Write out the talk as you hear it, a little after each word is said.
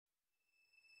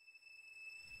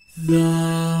The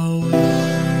world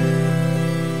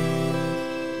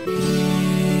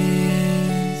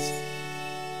is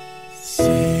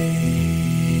saved.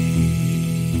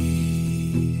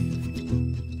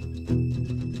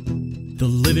 The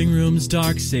living room's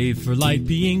dark, save for light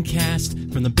being cast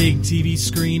from the big TV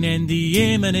screen and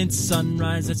the imminent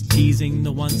sunrise that's teasing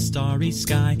the one starry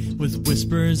sky with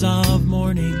whispers of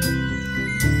morning.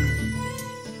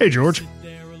 Hey, George.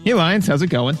 Hey, Lions. How's it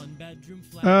going?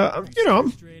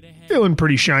 I'm feeling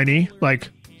pretty shiny, like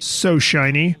so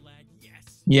shiny.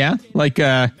 Yeah, like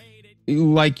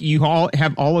you all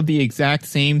have all of the exact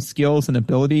same skills and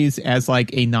abilities as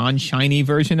like a non-shiny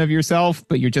version of yourself,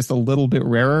 but you're just a little bit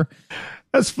rarer.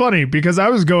 That's funny because I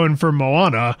was going for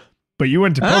Moana, but you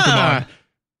went to Pokemon.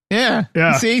 Yeah.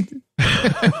 See,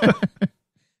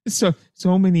 so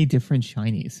many different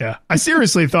shinies. Yeah, I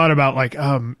seriously thought about like,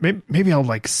 maybe I'll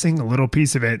like sing a little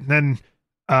piece of it, and then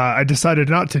I decided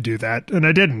not to do that, and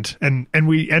I didn't, and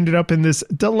we ended up in this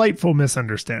delightful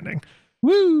misunderstanding.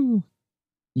 Woo!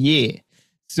 Yeah.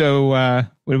 So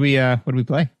what do we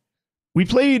play? We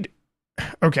played.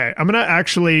 Okay, I'm gonna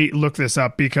actually look this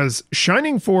up because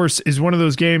Shining Force is one of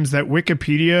those games that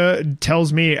Wikipedia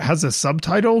tells me it has a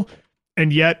subtitle,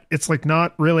 and yet it's like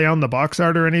not really on the box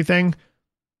art or anything.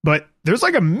 But there's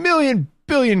like 1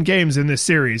 billion games in this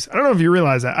series. I don't know if you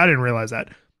realize that. I didn't realize that.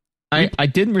 I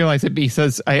didn't realize it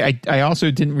because I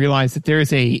also didn't realize that there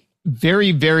is a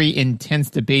very, very intense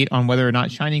debate on whether or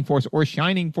not Shining Force or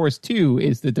Shining Force 2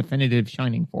 is the definitive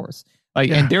Shining Force.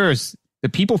 And the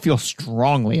people feel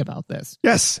strongly about this.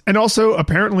 Yes. And also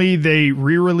apparently they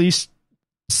re-released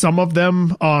some of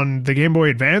them on the Game Boy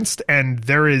Advanced, and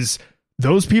those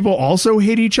people also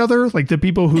hate each other. Like the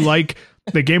people who like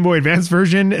the Game Boy Advance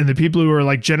version and the people who are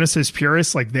like Genesis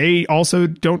purists, like they also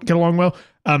don't get along well.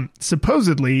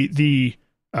 Supposedly the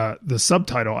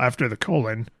subtitle after the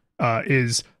colon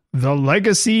is The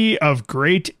Legacy of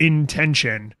Great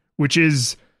Intention, which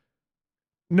is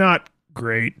not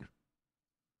great.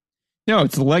 No,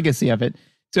 it's the legacy of it.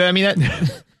 So, I mean,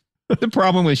 the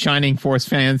problem with Shining Force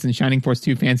fans and Shining Force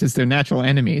 2 fans is they're natural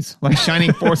enemies. Like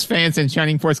Shining Force fans and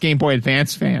Shining Force Game Boy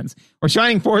Advance fans. Or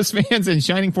Shining Force fans and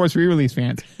Shining Force re-release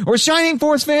fans. Or Shining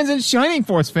Force fans and Shining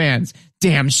Force fans.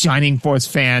 Damn Shining Force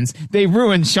fans. They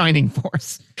ruined Shining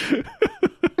Force. I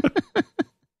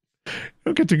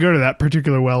don't get to go to that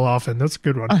particular well often. That's a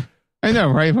good one. I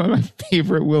know, right? One of my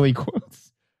favorite Willie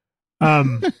quotes.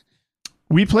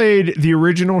 We played the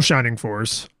original Shining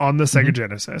Force on the Sega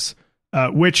Genesis,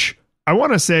 which I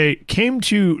want to say came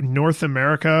to North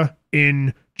America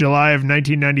in July of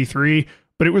 1993,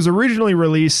 but it was originally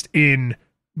released in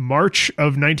March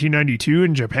of 1992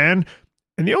 in Japan.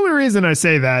 And the only reason I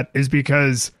say that is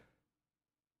because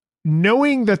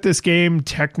knowing that this game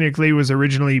technically was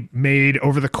originally made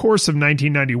over the course of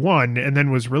 1991 and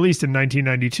then was released in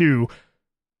 1992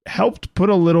 helped put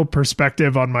a little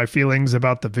perspective on my feelings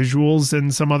about the visuals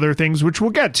and some other things, which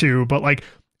we'll get to. But like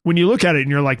when you look at it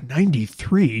and you're like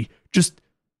 93, just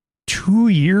 2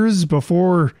 years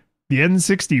before the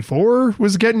N64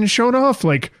 was getting shown off,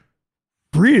 like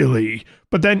really?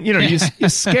 But then, you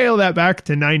scale that back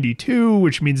to 92,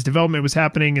 which means development was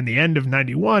happening in the end of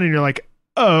 91. And you're like,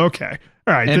 oh, okay.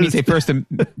 All right. And that means they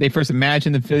first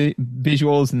imagined the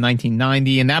visuals in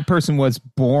 1990, and that person was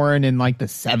born in like the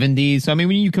 70s. So I mean,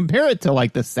 when you compare it to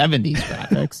like the 70s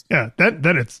graphics,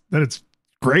 then it's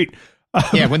great.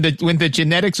 When the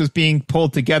genetics was being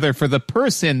pulled together for the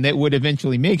person that would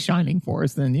eventually make Shining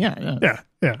Force, then yeah.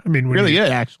 I mean, really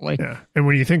good actually. Yeah, and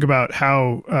when you think about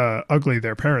how ugly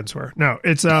their parents were, no,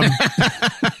 it's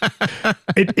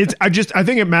it's. I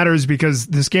think it matters because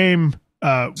this game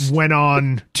went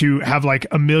on to have like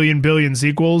 1 billion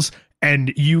sequels,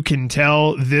 and you can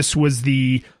tell this was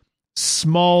the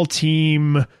small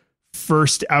team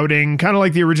first outing, kind of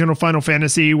like the original Final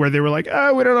Fantasy, where they were like,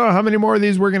 oh, we don't know how many more of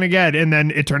these we're going to get. And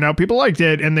then it turned out people liked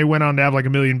it, and they went on to have like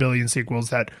 1 billion sequels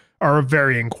that are of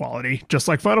varying quality, just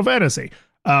like Final Fantasy.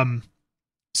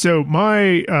 So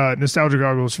my nostalgia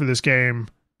goggles for this game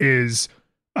is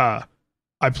I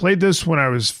played this when I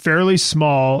was fairly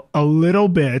small, a little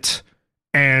bit,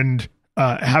 and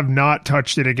have not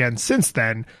touched it again since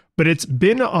then. But it's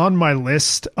been on my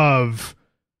list of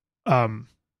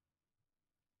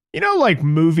like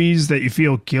movies that you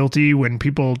feel guilty when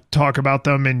people talk about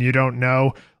them and you don't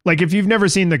know. Like if you've never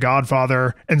seen The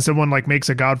Godfather and someone like makes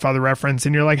a Godfather reference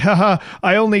and you're like, haha,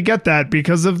 I only get that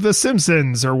because of The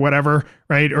Simpsons or whatever,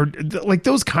 right? Or like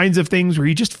those kinds of things where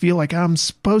you just feel like I'm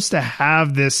supposed to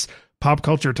have this pop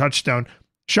culture touchstone.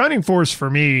 Shining Force for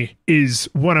me is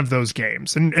one of those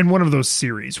games and one of those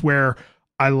series where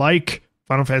I like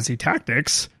Final Fantasy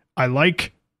Tactics. I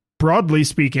like broadly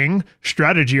speaking,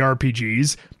 strategy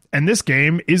RPGs. And this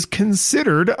game is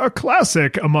considered a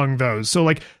classic among those. So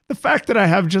like the fact that I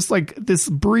have just like this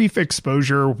brief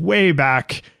exposure way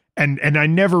back and I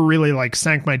never really like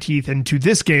sank my teeth into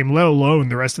this game, let alone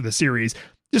the rest of the series,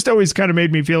 just always kind of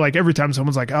made me feel like every time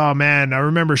someone's like, oh man, I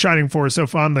remember Shining Force so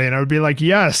fondly. And I would be like,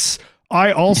 yes,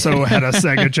 I also had a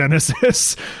Sega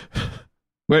Genesis.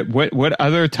 What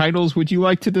other titles would you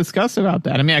like to discuss about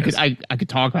that? I mean, I could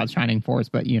talk about Shining Force,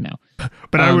 but you know.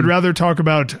 But I would rather talk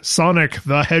about Sonic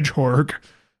the Hedgehog.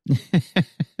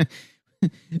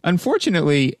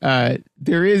 Unfortunately,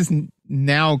 there is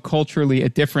now culturally a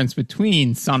difference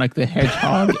between Sonic the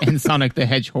Hedgehog and Sonic the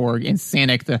Hedgehog and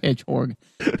Sonic the Hedgehog.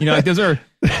 You know, like those are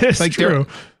like true.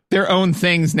 Their own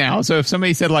things now. So if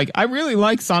somebody said like, I really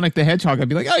like Sonic the Hedgehog, I'd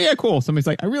be like, oh yeah, cool. Somebody's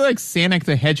like, I really like Sonic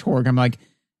the Hedgehog. I'm like,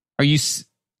 Are you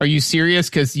serious?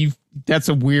 Because that's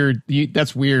weird.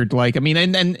 Like, I mean,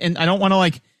 and I don't want to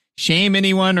like shame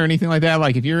anyone or anything like that.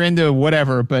 Like, if you're into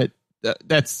whatever, but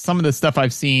that's some of the stuff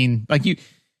I've seen. Like,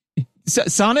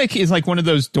 Sonic is like one of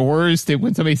those doors that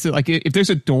when somebody says like, if there's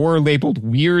a door labeled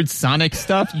weird Sonic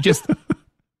stuff,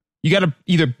 you got to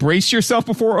either brace yourself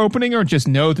before opening or just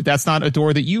know that that's not a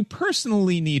door that you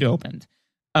personally need opened.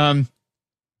 For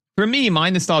me, my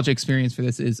nostalgia experience for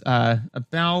this is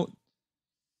about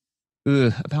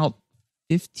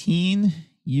 15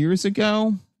 years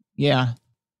ago. Yeah.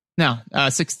 No,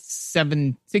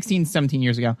 16, 17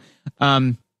 years ago.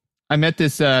 I met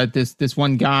this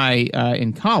one guy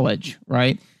in college,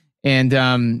 right? And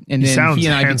then sounds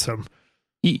handsome.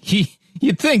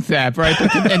 You'd think that, right?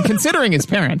 And considering his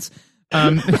parents,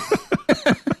 I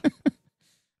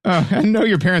know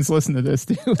your parents listen to this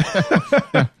too.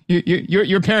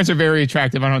 Your parents are very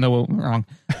attractive. I don't know what went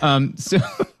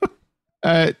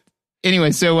wrong.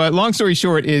 Anyway, so long story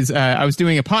short is I was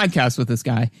doing a podcast with this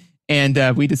guy,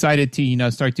 and we decided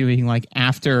to start doing like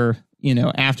after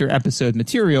episode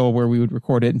material where we would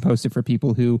record it and post it for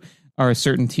people who are a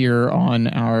certain tier on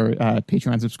our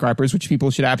Patreon subscribers, which people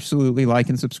should absolutely like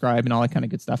and subscribe and all that kind of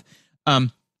good stuff. All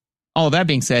of that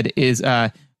being said is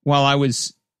while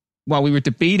we were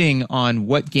debating on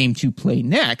what game to play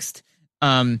next,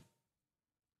 I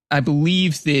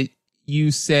believe that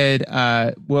you said,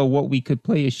 well, what we could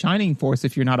play is Shining Force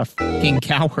if you're not a fucking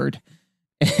coward.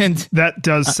 And that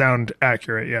does sound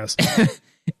accurate, yes.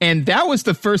 And that was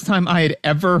the first time I had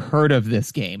ever heard of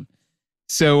this game.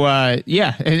 So,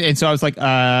 yeah. And so I was like,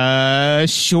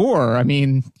 sure. I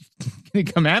mean,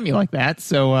 come at me like that.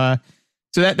 So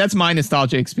that's my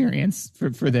nostalgia experience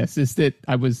for this, is that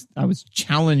I was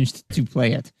challenged to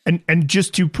play it. And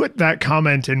just to put that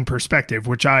comment in perspective,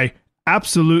 which I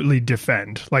absolutely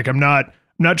defend, like I'm not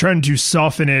trying to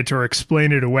soften it or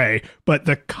explain it away, but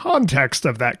the context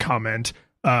of that comment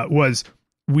was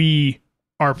we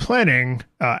are planning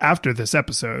after this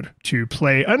episode to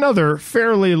play another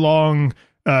fairly long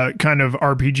kind of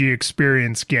RPG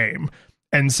experience game.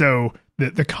 And so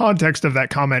the context of that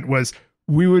comment was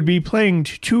we would be playing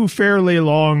two fairly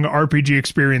long RPG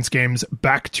experience games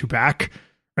back to back,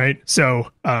 right?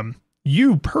 So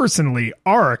you personally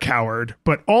are a coward,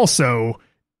 but also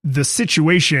the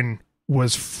situation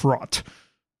was fraught.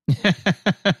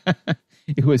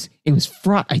 It was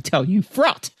fraught, I tell you,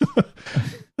 fraught.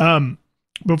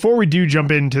 Before we do jump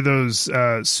into those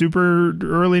super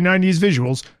early 90s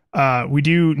visuals, we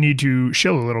do need to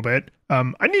shill a little bit.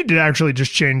 I need to actually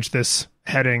just change this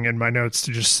heading in my notes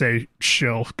to just say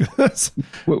shill.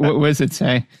 What does it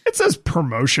say? It says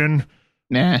promotion.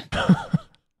 Nah.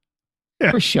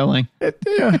 Yeah. We're shilling.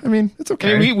 Yeah, I mean, it's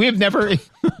okay. I mean, we have never,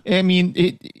 I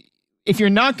mean, if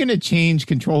you're not going to change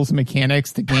controls and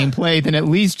mechanics to gameplay, then at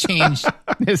least change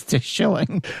this to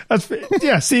shilling.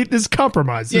 See, this is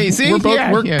compromise. Yeah, you see? We're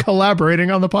collaborating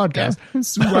on the podcast. Yeah.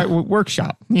 It's right,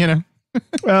 workshop,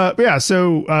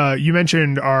 So you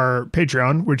mentioned our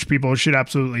Patreon, which people should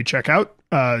absolutely check out.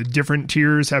 Different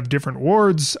tiers have different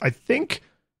rewards. I think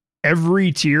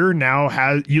every tier now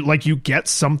has you get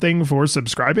something for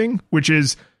subscribing, which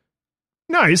is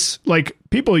nice. Like,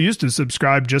 people used to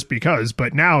subscribe just because,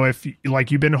 but now if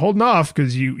like you've been holding off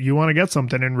because you want to get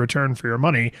something in return for your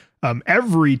money,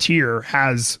 every tier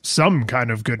has some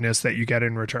kind of goodness that you get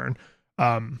in return.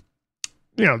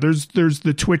 There's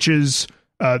the Twitches,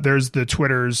 there's the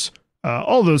Twitters,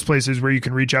 all those places where you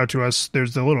can reach out to us.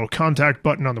 There's the little contact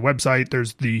button on the website.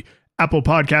 There's the Apple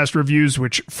Podcast reviews,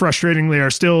 which frustratingly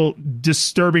are still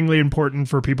disturbingly important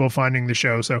for people finding the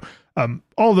show. So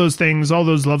all those things, all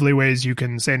those lovely ways you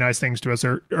can say nice things to us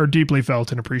are deeply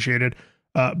felt and appreciated.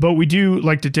 But we do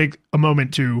like to take a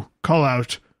moment to call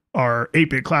out our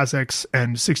 8-bit classics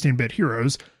and 16-bit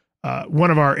heroes.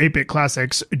 One of our 8-bit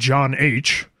classics, John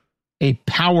H., A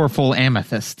powerful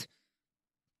amethyst.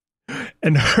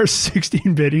 And our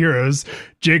 16-bit heroes,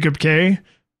 Jacob K.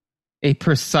 A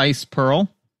precise pearl.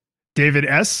 David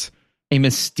S. A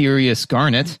mysterious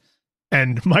garnet.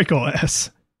 And Michael S.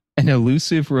 An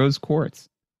elusive rose quartz.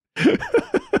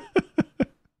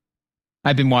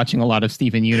 I've been watching a lot of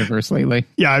Steven Universe lately.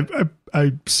 Yeah,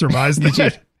 I surmised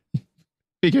that.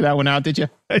 Figure that one out, did you?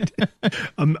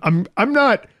 I'm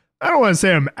not. I don't want to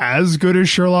say I'm as good as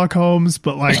Sherlock Holmes,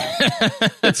 but like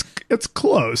it's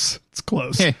close. It's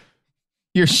close. Hey,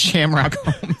 you're Shamrock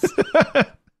Holmes.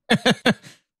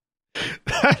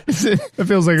 That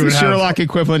feels like it would the Sherlock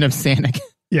equivalent of Sanic.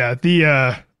 Yeah,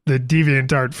 the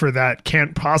DeviantArt for that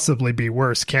can't possibly be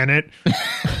worse, can it?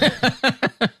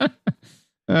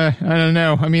 I don't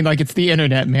know. I mean, like, it's the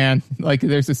internet, man. Like,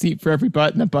 there's a seat for every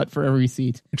butt and a butt for every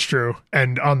seat. It's true.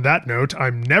 And on that note,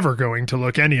 I'm never going to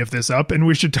look any of this up, and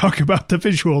we should talk about the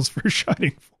visuals for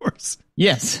Shining Force.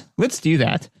 Yes, let's do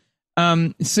that.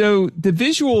 So the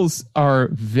visuals are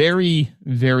very,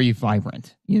 very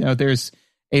vibrant. You know, there's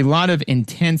a lot of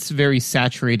intense, very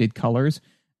saturated colors.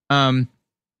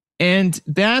 And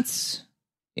that's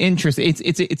interesting.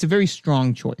 It's a very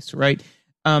strong choice, right?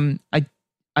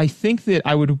 I think that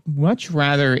I would much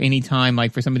rather anytime,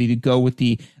 like, for somebody to go with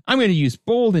I'm going to use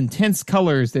bold, intense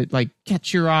colors that like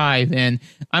catch your eye, than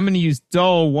I'm going to use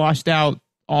dull, washed out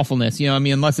awfulness. You know, I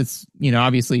mean, unless it's, you know,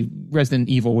 obviously Resident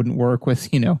Evil wouldn't work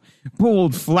with, you know,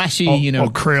 bold, flashy, all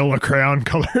crayon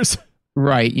colors.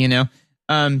 Right. You know,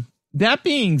 that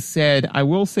being said, I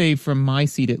will say from my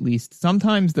seat, at least,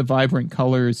 sometimes the vibrant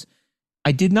colors,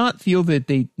 I did not feel that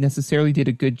they necessarily did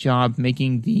a good job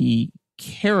making the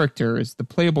characters, the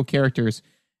playable characters,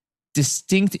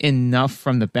 distinct enough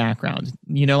from the background.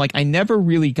 You know, like, I never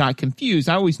really got confused.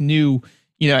 I always knew,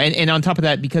 you know, and on top of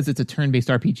that, because it's a turn-based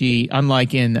RPG,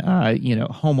 unlike in, you know,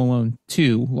 Home Alone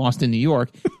 2, Lost in New York,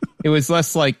 it was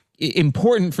less like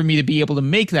important for me to be able to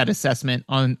make that assessment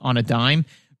on a dime.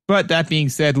 But that being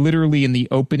said, literally in the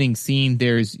opening scene,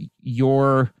 there's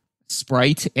your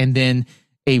sprite and then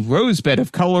a rose bed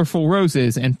of colorful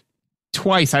roses, and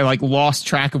twice I like lost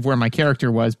track of where my character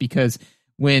was, because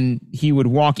when he would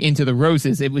walk into the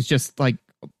roses, it was just like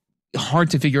hard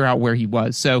to figure out where he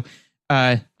was. So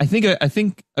I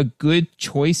think a good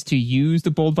choice to use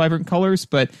the bold, vibrant colors,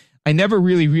 but I never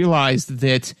really realized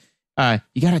that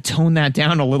you got to tone that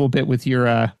down a little bit with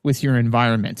your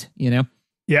environment, you know?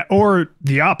 Yeah, or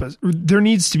the opposite. There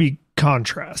needs to be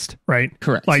contrast, right?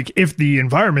 Correct. Like, if the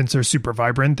environments are super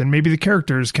vibrant, then maybe the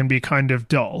characters can be kind of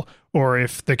dull. Or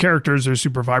if the characters are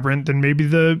super vibrant, then maybe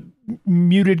the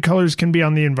muted colors can be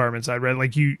on the environment side, right?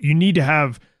 Like, you need to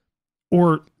have,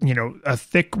 or, you know, a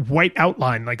thick white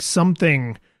outline, like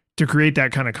something to create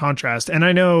that kind of contrast. And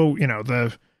I know, you know,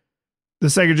 the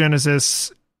Sega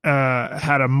Genesis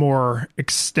had a more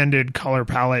extended color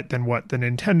palette than what the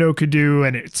Nintendo could do,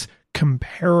 and it's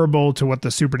comparable to what the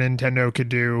Super Nintendo could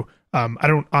do. I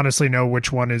don't honestly know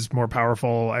which one is more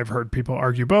powerful. I've heard people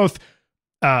argue both.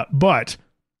 But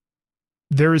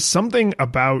there is something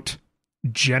about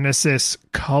Genesis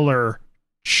color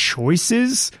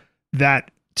choices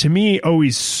that to me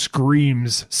always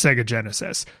screams Sega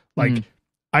Genesis. Like,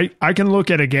 I can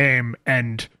look at a game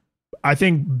and I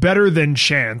think better than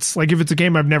chance, like if it's a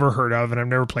game I've never heard of and I've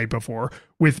never played before,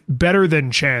 with better than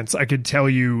chance, I could tell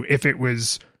you if it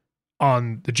was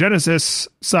on the Genesis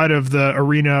side of the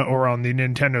arena or on the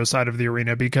Nintendo side of the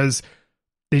arena, because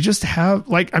they just have,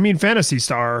 like, I mean, Phantasy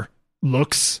Star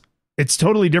looks, it's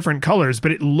totally different colors,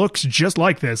 but it looks just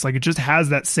like this. Like, it just has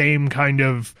that same kind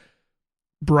of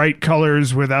bright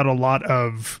colors without a lot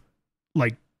of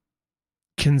like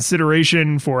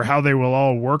consideration for how they will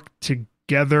all work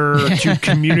together to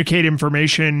communicate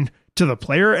information to the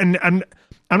player. And I'm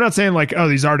not saying like, oh,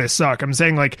 these artists suck. I'm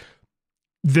saying like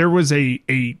there was a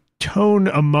tone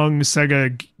among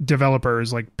Sega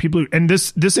developers, like people who, and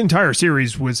this entire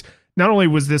series was, not only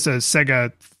was this a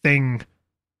Sega thing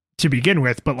to begin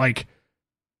with, but like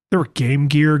there were Game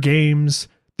Gear games,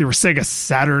 there were Sega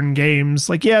Saturn games.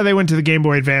 Like, yeah, they went to the Game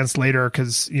Boy Advance later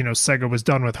because, you know, Sega was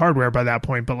done with hardware by that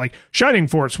point, but like Shining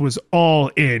Force was all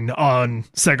in on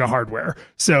Sega hardware.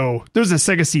 So there's a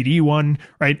Sega CD one,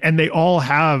 right? And they all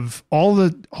have, all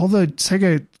the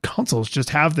Sega consoles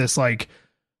just have this, like,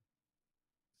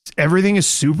 everything is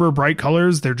super bright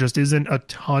colors. There just isn't a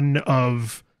ton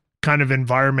of kind of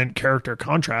environment character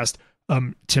contrast.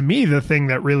 To me, the thing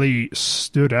that really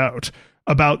stood out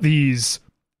about these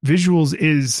visuals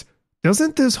is,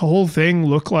 doesn't this whole thing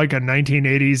look like a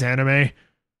 1980s anime?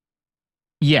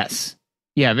 Yes.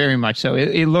 Yeah, very much so.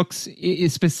 It looks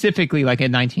specifically like a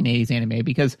 1980s anime,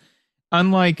 because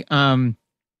unlike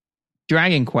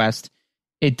Dragon Quest,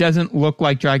 it doesn't look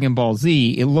like Dragon Ball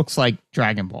Z. It looks like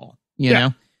Dragon Ball, you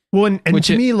know? Well, and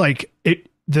to me, like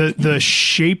the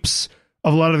shapes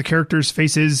of a lot of the characters'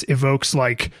 faces evokes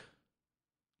like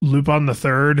Lupin the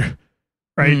Third,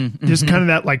 right? Mm-hmm. Just kind of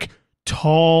that like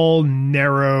tall,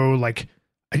 narrow, like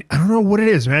I don't know what it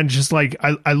is, man. Just like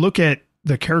I look at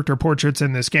the character portraits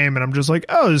in this game and I'm just like,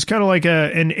 oh, it's kind of like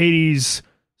an 80s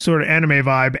sort of anime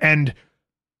vibe. And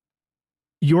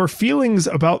your feelings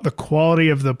about the quality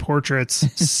of the portraits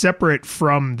separate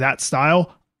from that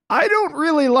style, I don't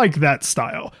really like that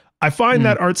style. I find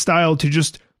that art style to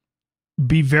just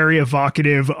be very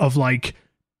evocative of like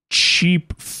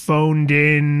cheap, phoned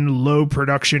in, low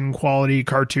production quality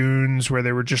cartoons where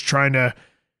they were just trying to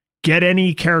get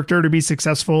any character to be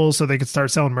successful so they could start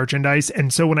selling merchandise.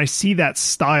 And so when I see that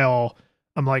style,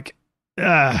 I'm like,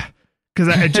 because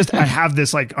I have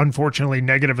this like unfortunately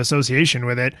negative association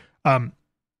with it.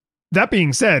 That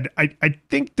being said, I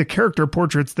think the character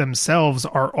portraits themselves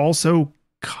are also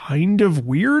kind of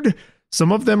weird.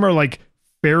 Some of them are like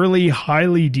fairly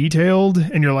highly detailed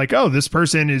and you're like, oh, this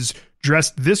person is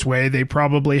dressed this way. They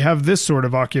probably have this sort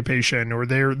of occupation or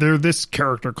they're this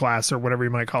character class or whatever you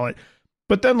might call it.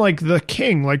 But then like the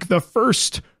king, like the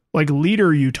first like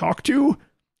leader you talk to,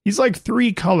 he's like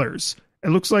 3 colors. It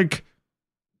looks like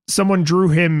someone drew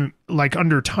him like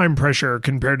under time pressure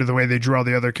compared to the way they drew all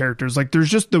the other characters. Like there's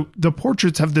just the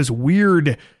portraits have this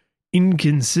weird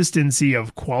inconsistency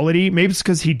of quality. Maybe it's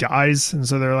because he dies. And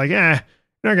so they're like, you're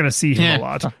not going to see him a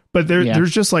lot. But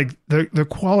there's just like the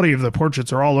quality of the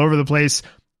portraits are all over the place.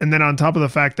 And then on top of the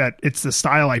fact that it's the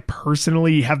style I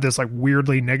personally have this like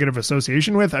weirdly negative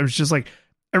association with, I was just like,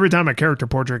 every time a character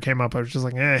portrait came up, I was just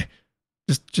like,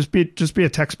 just be a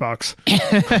text box.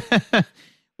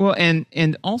 Well,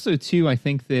 and also too, I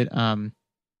think that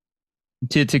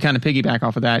to kind of piggyback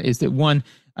off of that is that one,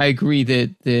 I agree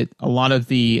that a lot of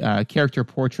the character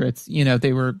portraits, you know,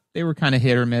 they were kind of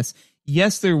hit or miss.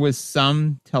 Yes, there was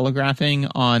some telegraphing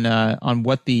on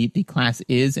what the class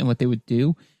is and what they would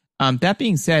do. That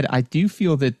being said, I do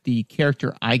feel that the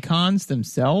character icons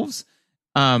themselves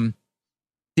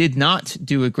did not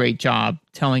do a great job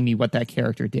telling me what that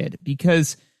character did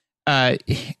because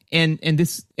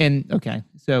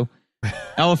so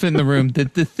elephant in the room, the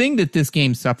thing that this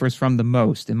game suffers from the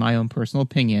most, in my own personal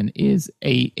opinion, is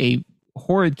a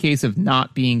horrid case of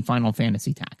not being Final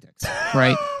Fantasy Tactics,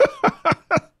 right?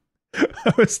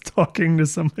 I was talking to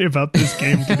somebody about this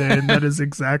game today, and that is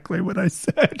exactly what I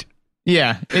said.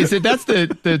 Yeah, is that that's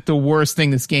the worst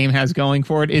thing this game has going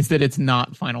for it is that it's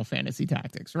not Final Fantasy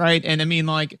Tactics, right? And I mean,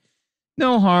 like,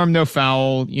 no harm, no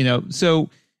foul, you know. So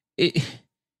it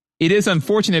is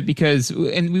unfortunate because,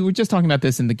 and we were just talking about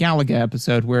this in the Galaga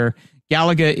episode, where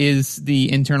Galaga is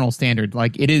the internal standard,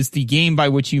 like it is the game by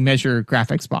which you measure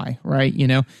graphics by, right? You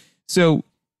know, so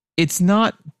it's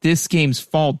not this game's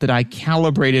fault that I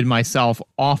calibrated myself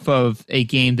off of a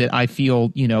game that I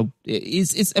feel, you know,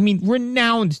 is I mean,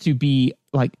 renowned to be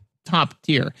like top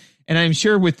tier. And I'm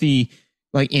sure with the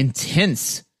like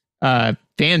intense fan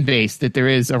base that there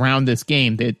is around this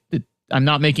game that I'm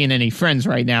not making any friends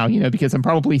right now, you know, because I'm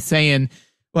probably saying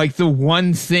like the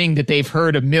one thing that they've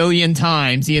heard a million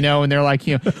times, you know, and they're like,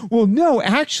 you know, well, no,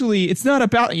 actually, it's not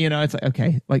about, you know, it's like,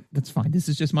 okay, like, that's fine. This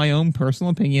is just my own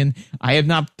personal opinion. I have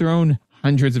not thrown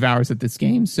hundreds of hours at this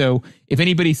game. So if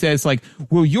anybody says like,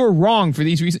 well, you're wrong for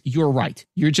these reasons, you're right.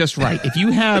 You're just right.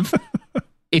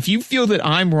 If you feel that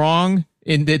I'm wrong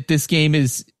and that this game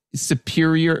is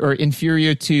superior or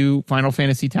inferior to Final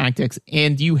Fantasy Tactics,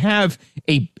 and you have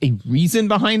a reason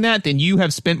behind that, then you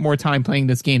have spent more time playing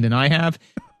this game than I have.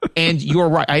 And you're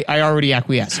right. I already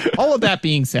acquiesce. All of that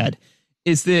being said,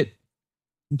 is that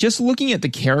just looking at the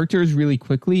characters really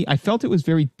quickly, I felt it was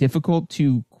very difficult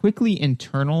to quickly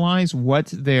internalize what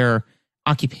their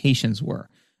occupations were.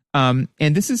 And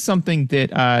this is something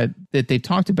that they've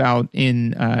talked about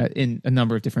in a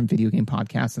number of different video game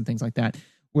podcasts and things like that,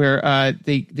 where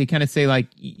they kind of say like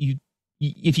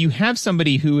if you have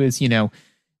somebody who is, you know,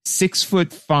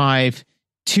 6'5",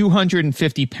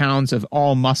 250 pounds of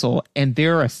all muscle, and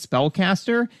they're a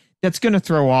spellcaster, that's going to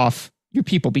throw off your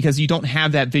people because you don't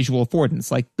have that visual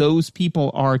affordance. Like those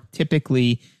people are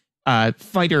typically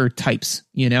fighter types,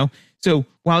 you know? So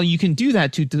while you can do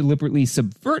that to deliberately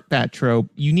subvert that trope,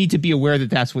 you need to be aware that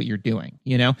that's what you're doing,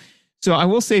 you know? So I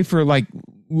will say for like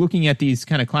looking at these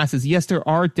kind of classes, yes, there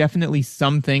are definitely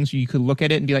some things where you could look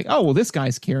at it and be like, oh, well, this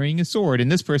guy's carrying a sword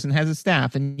and this person has a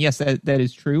staff. And yes, that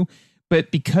is true. But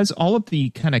because all of the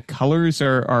kind of colors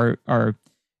are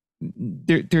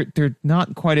they're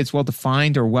not quite as well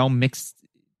defined or well mixed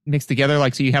together.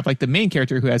 Like, so you have like the main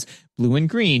character who has blue and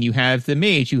green. You have the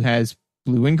mage who has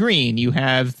blue and green. You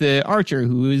have the archer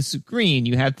who is green.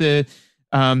 You have the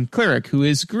cleric who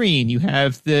is green. You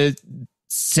have the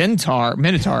centaur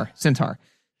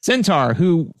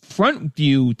who front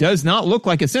view does not look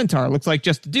like a centaur. It looks like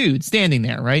just a dude standing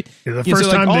there, right? Yeah, the first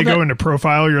time they go into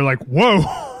profile, you're like, whoa.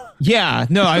 Yeah,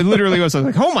 no, I literally was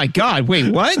like, oh my God,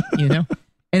 wait, what? You know?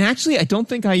 And actually, I don't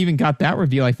think I even got that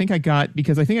reveal. I think I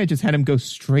just had him go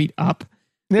straight up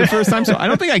the first time. So I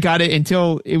don't think I got it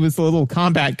until it was the little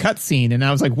combat cutscene. And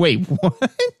I was like, wait,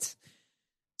 what?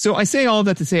 So I say all of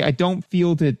that to say, I don't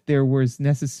feel that there was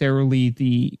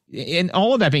necessarily and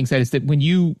all of that being said is that when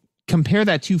you compare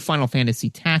that to Final Fantasy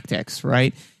Tactics,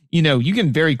 right? You know, you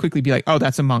can very quickly be like, oh,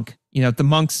 that's a monk. You know, the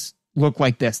monks look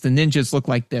like this. The ninjas look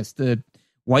like this. The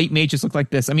white mages look like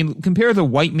this. I mean, compare the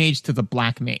white mage to the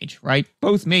black mage, right?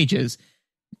 Both mages,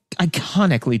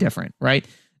 iconically different, right?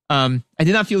 I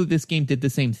did not feel that this game did the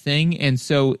same thing. And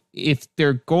so if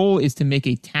their goal is to make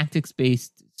a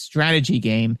tactics-based strategy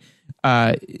game,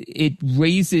 it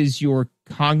raises your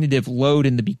cognitive load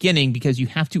in the beginning because you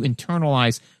have to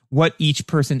internalize what each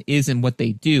person is and what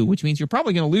they do, which means you're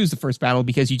probably going to lose the first battle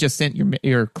because you just sent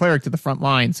your cleric to the front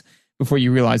lines before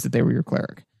you realized that they were your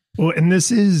cleric. Well, and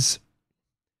this is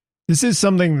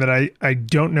something that I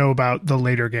don't know about the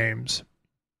later games.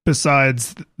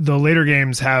 Besides, the later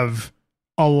games have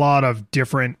a lot of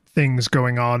different things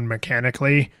going on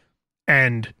mechanically,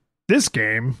 and this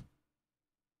game,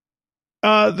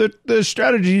 the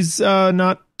strategy's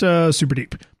not super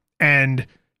deep, and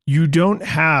you don't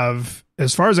have,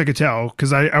 as far as I could tell,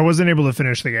 because I wasn't able to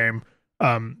finish the game,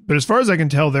 but as far as I can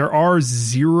tell, there are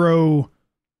zero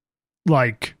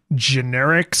like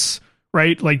generics,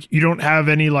 right? Like you don't have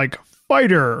any like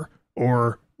fighter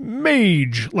or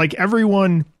mage. Like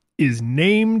everyone is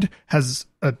named, has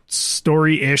a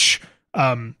story-ish,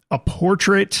 a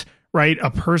portrait, right? A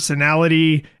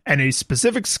personality and a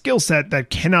specific skill set that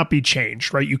cannot be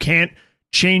changed, right? You can't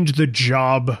change the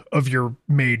job of your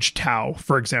mage Tau,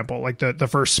 for example, like the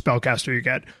first spellcaster you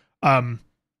get. And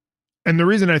the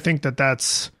reason I think that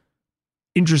that's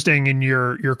interesting in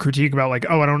your critique about like,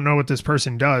 oh, I don't know what this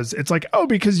person does. It's like, oh,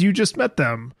 because you just met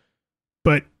them.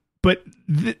 But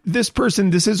this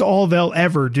person, this is all they'll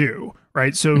ever do,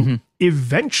 right? So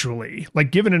eventually,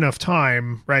 like given enough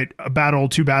time, right? A battle,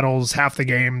 two battles, half the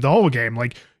game, the whole game,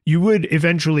 like you would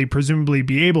eventually presumably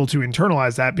be able to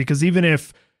internalize that, because even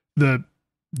if the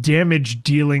damage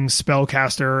dealing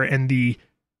spellcaster and the,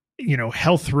 you know,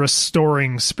 health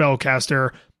restoring spellcaster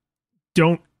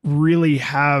don't really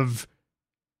have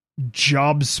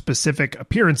job specific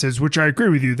appearances, which I agree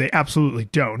with you, they absolutely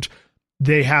don't.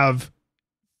 They have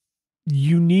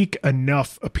unique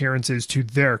enough appearances to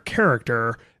their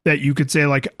character that you could say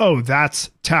like, oh, that's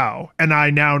Tau. And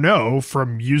I now know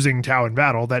from using Tau in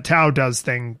battle that Tau does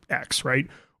thing X, right?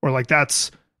 Or like that's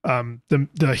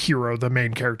the hero, the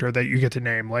main character that you get to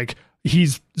name. Like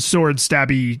he's sword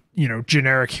stabby, you know,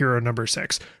 generic hero number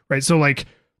 6, right? So like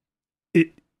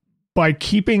it, by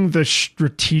keeping the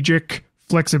strategic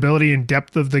flexibility and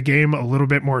depth of the game a little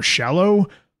bit more shallow,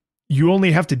 you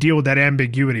only have to deal with that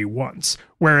ambiguity once.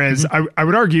 Whereas I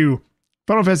would argue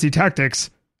Final Fantasy Tactics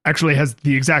actually has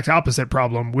the exact opposite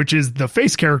problem, which is the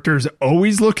face characters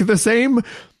always look the same.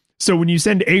 So when you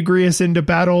send Agrias into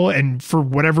battle and for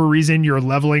whatever reason you're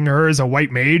leveling her as a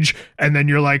white mage, and then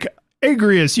you're like,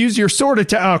 Agrias, use your sword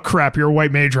attack. Oh crap, you're a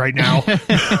white mage right now.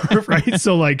 Right?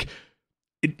 So like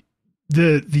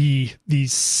the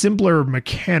simpler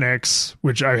mechanics,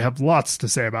 which I have lots to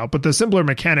say about, but the simpler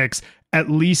mechanics at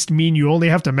least mean you only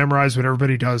have to memorize what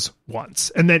everybody does once,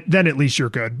 and then at least you're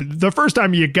good. The first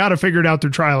time you got to figure it out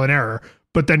through trial and error,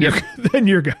 but then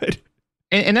you're good.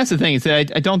 And that's the thing, is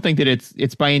that I don't think that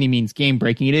it's by any means game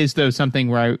breaking. It is though something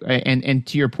where and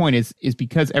to your point is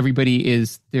because everybody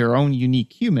is their own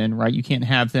unique human, right? You can't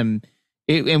have them.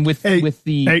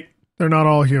 They're not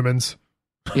all humans.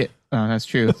 Yeah, oh, that's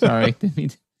true. Sorry,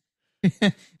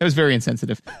 that was very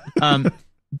insensitive.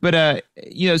 But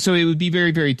you know, so it would be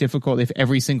very, very difficult if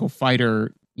every single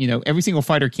fighter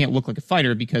can't look like a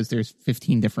fighter, because there's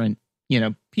 15 different, you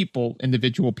know,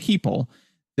 individual people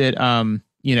that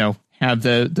you know, have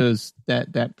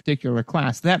that particular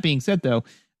class. That being said, though,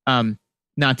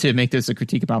 not to make this a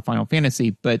critique about Final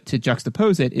Fantasy, but to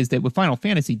juxtapose it, is that what Final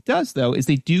Fantasy does, though, is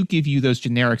they do give you those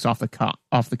generics off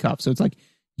the cuff. So it's like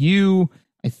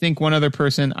I think one other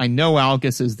person, I know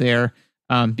Algus is there.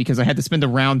 Because I had to spend a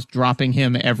round dropping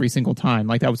him every single time.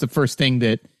 Like that was the first thing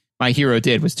that my hero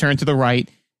did, was turn to the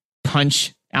right,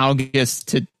 punch Algus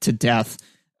to death,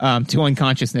 to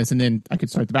unconsciousness, and then I could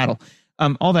start the battle.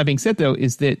 All that being said, though,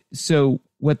 is that so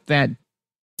what that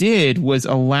did was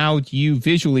allowed you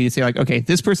visually to say like, okay,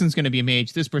 this person's going to be a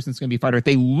mage, this person's going to be a fighter.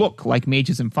 They look like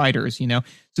mages and fighters, you know?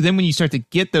 So then when you start to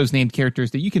get those named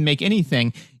characters that you can make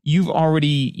anything, you've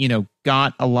already, you know,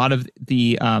 got a lot of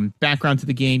the background to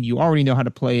the game. You already know how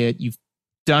to play it. You've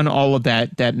done all of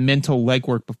that mental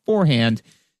legwork beforehand.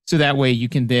 So that way you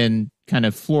can then kind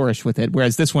of flourish with it.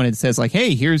 Whereas this one, it says like,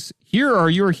 hey, here are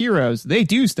your heroes. They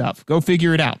do stuff. Go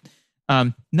figure it out.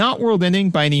 Not world ending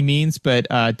by any means, but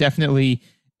definitely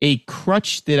a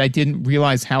crutch that I didn't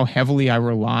realize how heavily I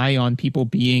rely on people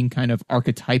being kind of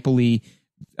archetypally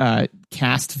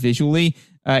cast visually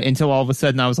until all of a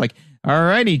sudden I was like, all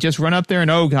righty, just run up there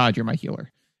and, oh God, you're my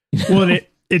healer. Well,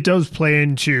 it does play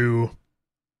into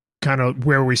kind of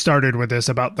where we started with this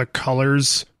about the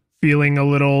colors feeling a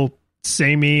little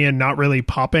samey and not really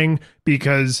popping,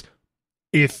 because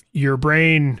if your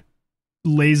brain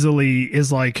lazily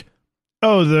is like,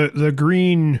 oh, the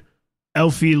green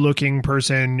elfy looking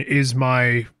person is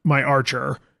my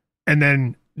archer, and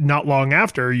then not long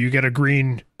after you get a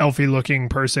green elfy looking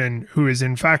person who is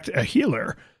in fact a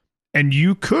healer, and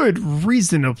you could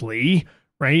reasonably,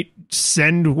 right,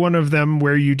 send one of them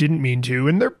where you didn't mean to,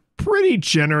 and they're pretty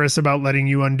generous about letting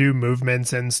you undo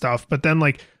movements and stuff. But then,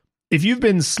 like, if you've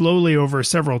been slowly over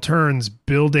several turns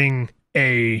building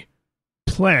a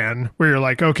plan where you're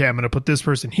like, okay, I'm going to put this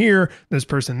person here, this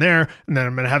person there, and then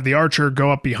I'm going to have the archer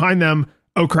go up behind them.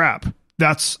 Oh crap,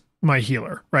 that's my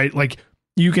healer, right? Like,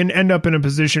 you can end up in a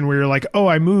position where you're like, oh,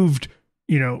 I moved,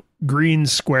 you know, green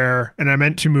square and I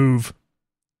meant to move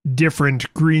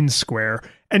different green square.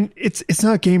 And it's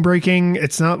not game breaking.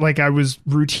 It's not like I was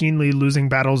routinely losing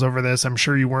battles over this. I'm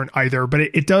sure you weren't either, but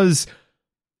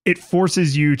it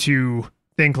forces you to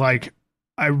think like,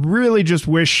 I really just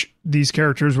wish these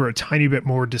characters were a tiny bit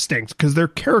more distinct, because their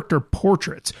character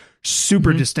portraits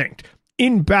super distinct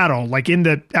in battle, like in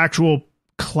the actual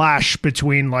clash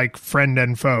between like friend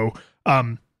and foe,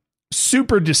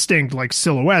 super distinct, like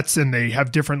silhouettes, and they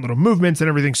have different little movements and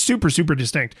everything, super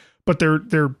distinct. But they're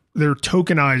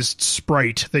tokenized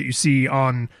sprite that you see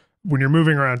on when you're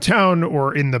moving around town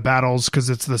or in the battles, because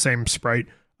it's the same sprite.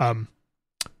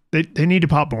 They need to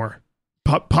pop more.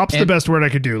 Pop's the best word I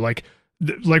could do. Like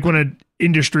when an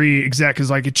industry exec is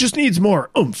like, it just needs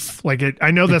more oomph. Like, I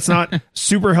know that's not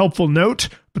super helpful note,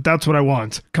 but that's what I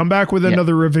want. Come back with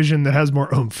another revision that has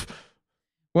more oomph.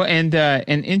 Well, and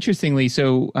interestingly,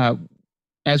 so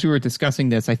as we were discussing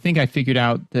this, I think I figured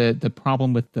out the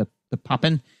problem with the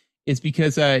poppin' is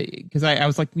because I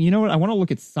was like, you know what, I want to look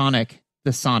at Sonic,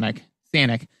 not Sonic,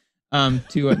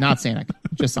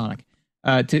 just Sonic.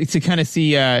 To kind of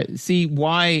see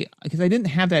why, because I didn't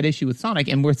have that issue with Sonic,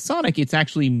 and with Sonic it's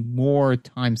actually more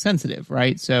time sensitive,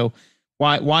 right? So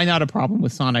why not a problem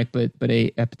with Sonic, but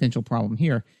a potential problem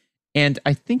here? And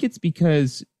I think it's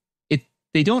because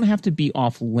they don't have to be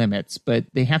off limits, but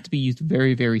they have to be used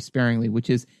very, very sparingly, which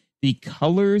is the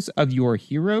colors of your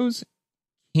heroes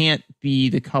can't be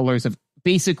the colors of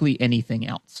basically anything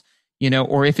else, you know,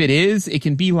 or if it is, it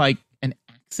can be like an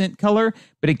accent color,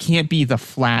 but it can't be the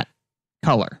flat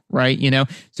color, right? You know,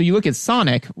 so you look at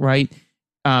Sonic, right?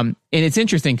 And it's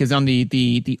interesting because on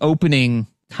the opening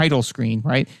title screen,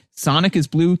 right, Sonic is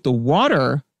blue, the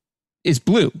water is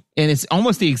blue, and it's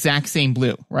almost the exact same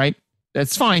blue, right?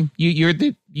 That's fine. You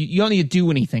don't need to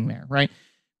do anything there, right?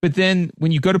 But then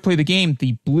when you go to play the game,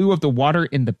 the blue of the water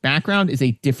in the background is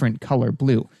a different color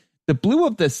blue. The blue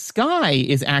of the sky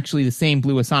is actually the same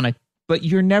blue as Sonic, but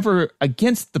you're never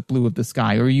against the blue of the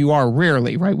sky, or you are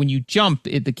rarely, right? When you jump,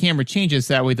 the camera changes,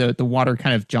 that way the water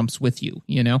kind of jumps with you,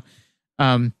 you know?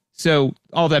 So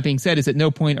all that being said, is at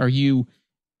no point are you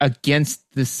against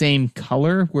the same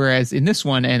color, whereas in this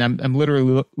one, and I'm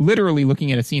literally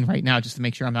looking at a scene right now just to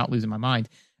make sure I'm not losing my mind.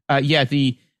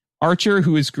 The archer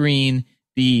who is green,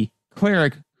 the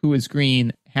cleric who is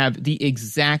green have the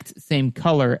exact same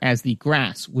color as the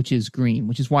grass, which is green,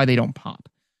 which is why they don't pop,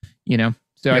 you know?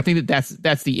 So yep. I think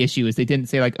that's the issue, is they didn't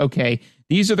say like, okay,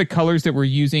 these are the colors that we're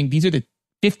using. These are the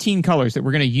 15 colors that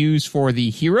we're going to use for the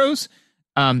heroes.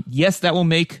 Yes, that will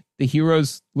make the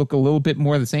heroes look a little bit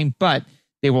more the same, but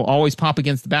they will always pop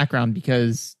against the background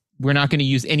because we're not going to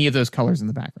use any of those colors in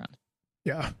the background.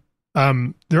 Yeah.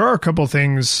 There are a couple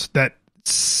things that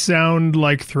sound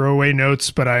like throwaway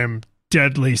notes, but I am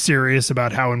deadly serious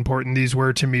about how important these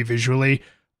were to me visually.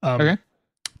 Okay.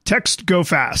 Text go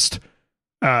fast.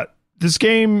 This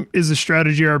game is a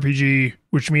strategy RPG,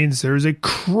 which means there's a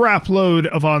crap load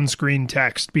of on-screen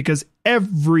text because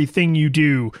everything you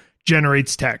do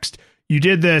generates text. you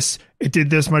did this, it did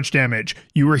this much damage.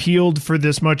 You were healed for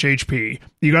this much HP.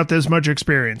 You got this much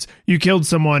experience. You killed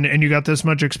someone and you got this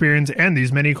much experience and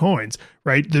these many coins,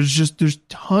 right? There's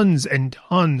tons and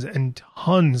tons and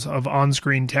tons of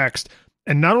on-screen text.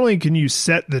 And not only can you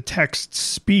set the text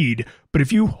speed, but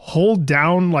if you hold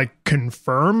down like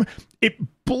confirm, it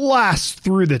blasts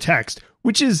through the text,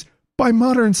 which is by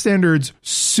modern standards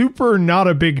super not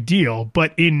a big deal.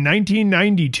 But in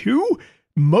 1992,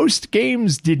 most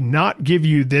games did not give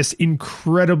you this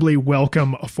incredibly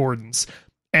welcome affordance.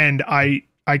 And I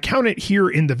count it here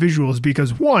in the visuals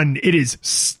because, one, it is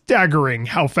staggering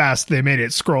how fast they made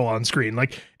it scroll on screen.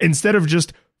 Like, instead of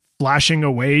just flashing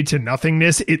away to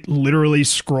nothingness, it literally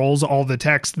scrolls all the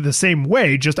text the same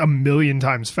way, just a million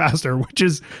times faster, which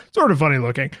is sort of funny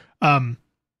looking.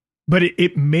 But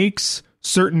it makes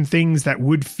certain things that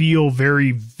would feel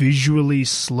very visually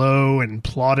slow and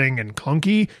plodding and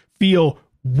clunky feel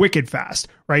wicked fast,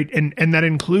 right? And that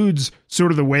includes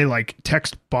sort of the way like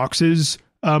text boxes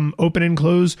open and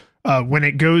close when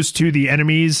it goes to the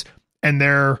enemies and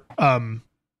their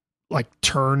like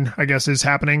turn, I guess, is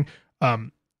happening.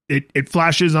 It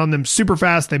flashes on them super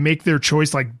fast. They make their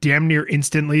choice like damn near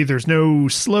instantly. There's no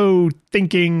slow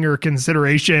thinking or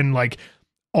consideration. Like,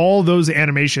 all those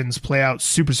animations play out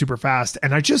super, super fast.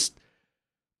 And I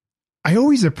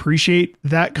always appreciate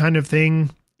that kind of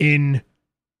thing in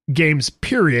games,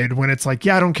 period, when it's like,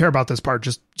 yeah, I don't care about this part.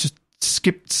 Just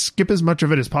skip as much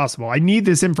of it as possible. I need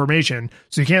this information.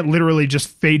 So you can't literally just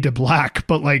fade to black,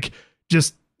 but like,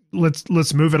 just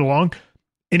let's move it along.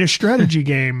 In a strategy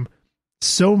game,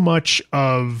 so much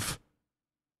of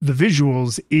the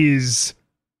visuals is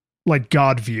like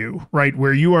God view, right?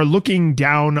 Where you are looking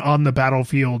down on the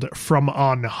battlefield from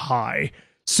on high.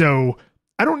 So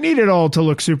I don't need it all to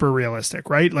look super realistic,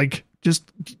 right? Like, just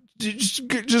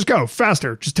go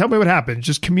faster. Just tell me what happened.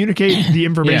 Just communicate the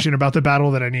information about the battle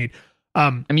that I need.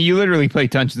 I mean, you literally play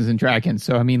Dungeons and Dragons.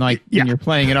 So, I mean, like, when you're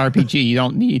playing an RPG, you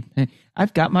don't need,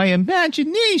 I've got my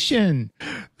imagination.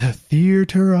 The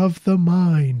theater of the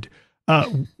mind.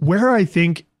 Where I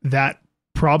think that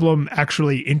problem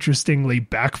actually interestingly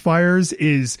backfires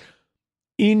is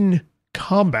in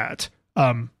combat.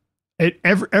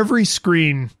 Every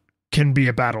screen can be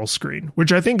a battle screen,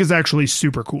 which I think is actually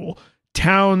super cool.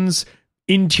 Towns,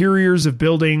 interiors of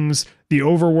buildings, the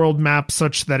overworld map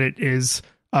such that it is,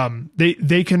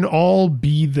 they can all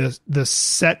be the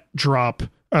set drop,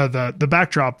 the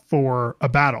backdrop for a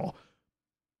battle.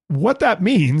 What that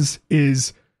means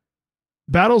is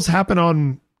battles happen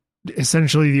on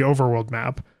essentially the overworld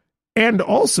map. And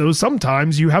also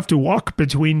sometimes you have to walk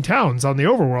between towns on the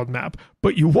overworld map,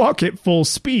 but you walk at full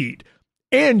speed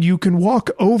and you can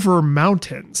walk over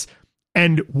mountains.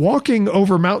 And walking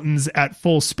over mountains at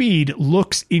full speed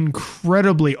looks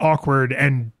incredibly awkward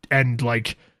and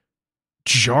like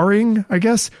jarring, I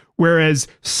guess. Whereas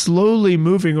slowly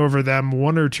moving over them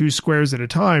 1 or 2 squares at a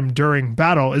time during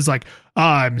battle is like,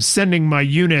 I'm sending my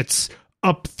units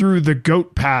up through the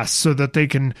goat pass so that they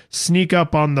can sneak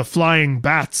up on the flying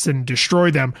bats and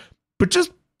destroy them. But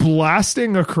just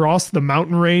blasting across the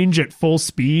mountain range at full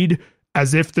speed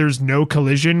as if there's no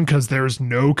collision because there's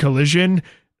no collision,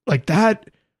 like that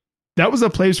was a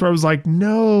place where I was like,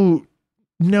 no,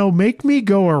 make me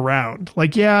go around.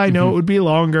 Like, yeah, I know it would be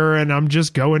longer and I'm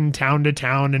just going town to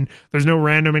town and there's no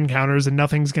random encounters and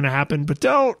nothing's going to happen, but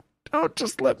don't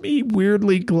just let me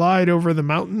weirdly glide over the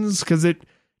mountains because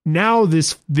now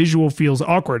this visual feels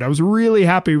awkward. I was really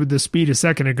happy with the speed a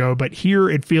second ago, but here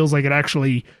it feels like it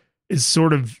actually is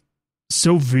sort of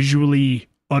so visually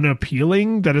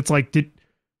unappealing that it's like, did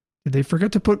they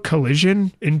forget to put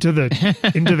collision into the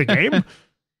game?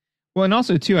 Well, and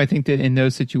also too, I think that in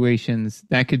those situations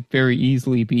that could very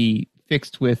easily be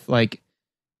fixed with like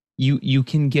you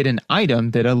can get an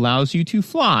item that allows you to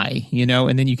fly,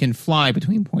 and then you can fly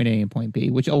between point A and point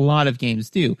B, which a lot of games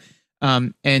do.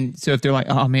 And so if they're like,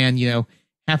 oh man,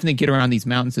 having to get around these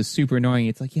mountains is super annoying.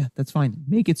 It's like, yeah, that's fine.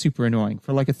 Make it super annoying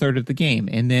for like a third of the game.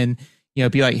 And then,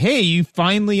 be like, hey, you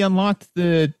finally unlocked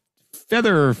the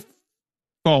feather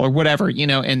fall or whatever,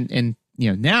 and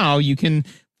now you can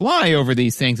fly over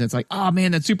these things. And it's like, oh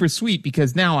man, that's super sweet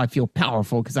because now I feel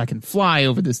powerful because I can fly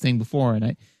over this thing before.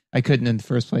 And I couldn't in the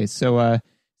first place. So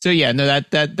yeah, no,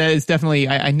 that is definitely,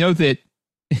 I know that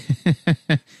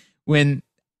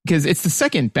because it's the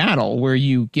second battle where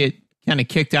you get kind of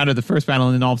kicked out of the first battle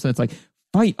and then all of a sudden it's like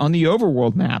fight on the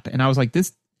overworld map. And I was like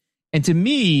this, and to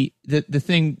me, the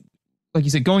thing, like you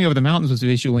said, going over the mountains was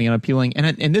visually unappealing.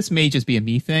 And this may just be a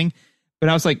me thing, but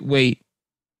I was like, wait.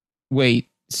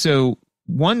 So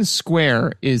 1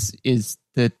 square is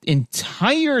the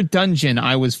entire dungeon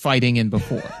I was fighting in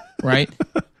before, right?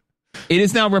 It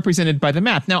is now represented by the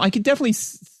map. Now, I could definitely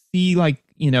see, like,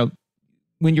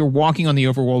 when you're walking on the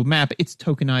overworld map, it's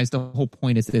tokenized. The whole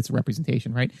point is that it's a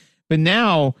representation, right? But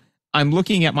now I'm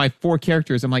looking at my 4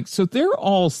 characters. I'm like, so they're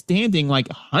all standing like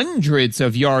hundreds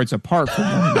of yards apart from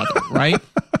one another, right?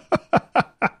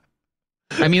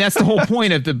 I mean, that's the whole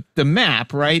point of the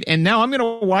map, right? And now I'm going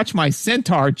to watch my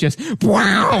centaur just,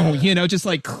 wow, just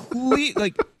like clear,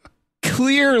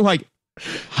 like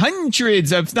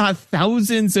hundreds of, not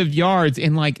thousands of yards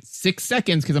in like 6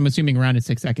 seconds, because I'm assuming around in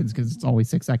 6 seconds, because it's always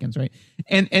 6 seconds, right?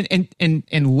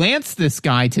 And lance this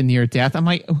guy to near death. I'm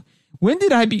like, when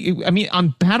did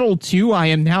on Battle 2, I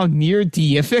am now near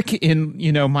deific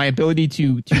in, my ability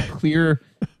to clear.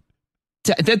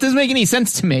 That doesn't make any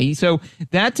sense to me. So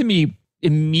that to me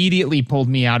immediately pulled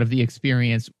me out of the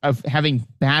experience of having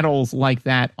battles like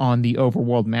that on the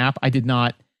overworld map. I did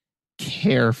not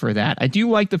care for that. I do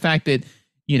like the fact that,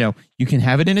 you can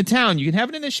have it in a town, you can have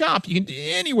it in a shop, you can do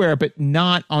it anywhere, but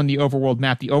not on the overworld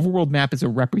map. The overworld map is a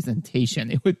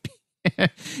representation.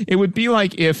 It would be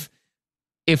like if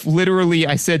literally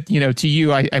I said, to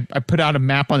you, I put out a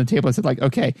map on the table. I said, like,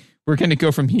 okay, we're going to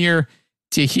go from here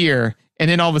to here. And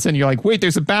then all of a sudden you're like, wait,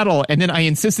 there's a battle. And then I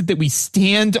insisted that we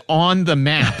stand on the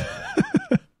map,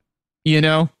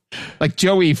 like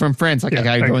Joey from Friends. Like, I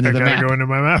got to go into the map. Go into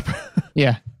my map.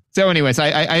 Yeah. So anyways,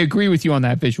 I agree with you on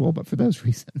that visual, but for those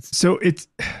reasons. So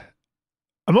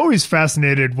I'm always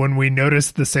fascinated when we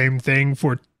notice the same thing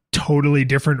for totally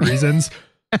different reasons.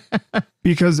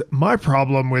 Because my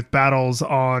problem with battles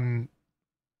on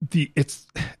it's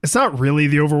not really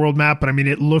the overworld map, but I mean,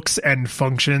 it looks and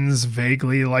functions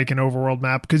vaguely like an overworld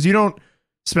map, because you don't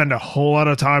spend a whole lot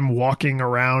of time walking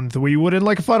around the way you would in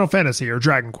like a Final Fantasy or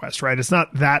Dragon Quest, right? It's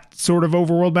not that sort of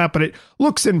overworld map, but it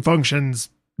looks and functions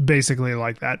basically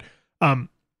like that.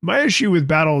 My issue with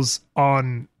battles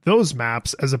on those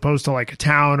maps, as opposed to like a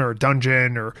town or a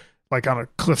dungeon or like on a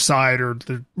cliffside or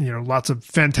the, lots of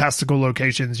fantastical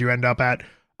locations you end up at.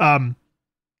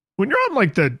 When you're on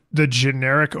like the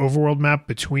generic overworld map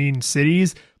between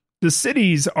cities, the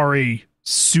cities are a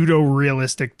pseudo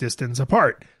realistic distance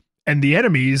apart, and the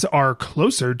enemies are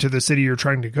closer to the city you're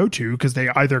trying to go to because they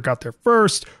either got there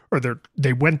first or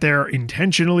they went there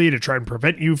intentionally to try and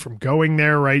prevent you from going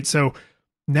there, right? So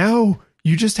now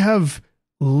you just have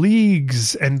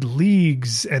leagues and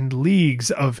leagues and leagues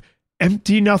of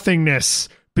empty nothingness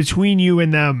between you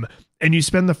and them, and you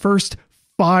spend the first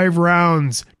 5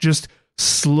 rounds just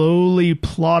slowly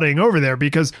plodding over there,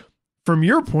 because from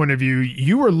your point of view,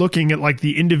 you were looking at like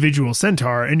the individual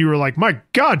centaur and you were like, my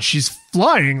God, she's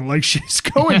flying, like she's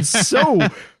going so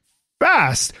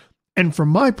fast. And from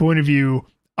my point of view,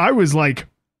 I was like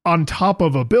on top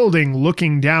of a building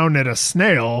looking down at a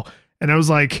snail, and I was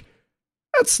like,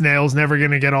 that snail's never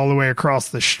going to get all the way across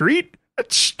the street.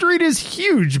 That street is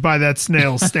huge by that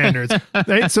snail's standards.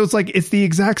 Right? So it's like, it's the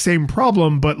exact same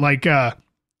problem, but like,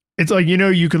 it's like,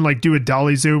 you can like do a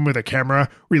dolly zoom with a camera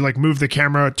where you like move the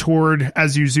camera toward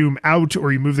as you zoom out,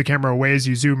 or you move the camera away as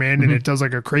you zoom in, and it does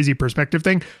like a crazy perspective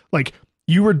thing. Like,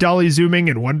 you were dolly zooming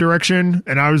in one direction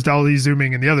and I was dolly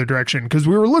zooming in the other direction, because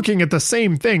we were looking at the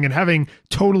same thing and having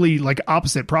totally like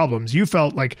opposite problems. You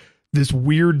felt like this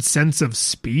weird sense of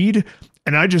speed,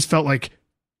 and I just felt like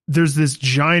there's this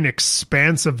giant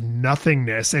expanse of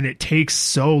nothingness, and it takes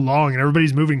so long, and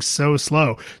everybody's moving so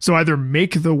slow. So either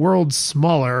make the world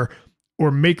smaller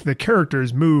or make the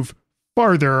characters move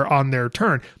farther on their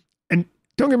turn. And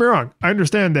don't get me wrong, I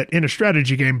understand that in a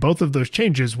strategy game, both of those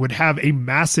changes would have a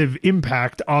massive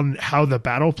impact on how the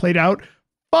battle played out.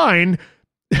 Fine.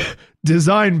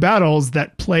 Design battles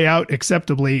that play out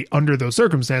acceptably under those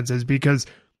circumstances, because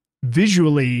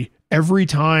visually, every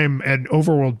time an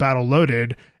overworld battle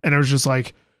loaded, and I was just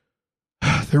like,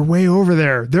 they're way over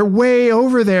there. They're way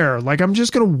over there. Like, I'm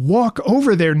just going to walk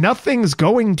over there. Nothing's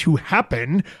going to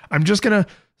happen. I'm just going to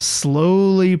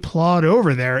slowly plod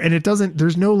over there. And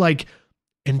there's no like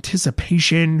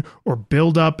anticipation or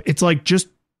build up. It's like just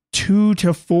 2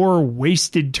 to 4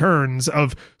 wasted turns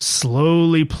of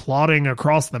slowly plodding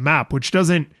across the map, which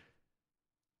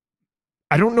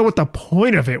I don't know what the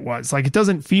point of it was. Like, it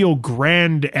doesn't feel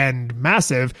grand and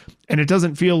massive, and it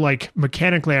doesn't feel like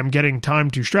mechanically I'm getting time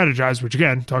to strategize, which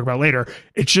again, talk about later.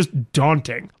 It's just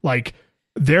daunting. Like,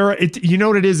 you know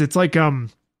what it is? It's like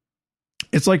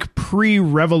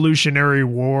pre-Revolutionary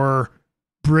War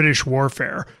British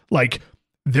warfare. Like,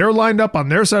 they're lined up on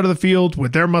their side of the field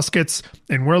with their muskets,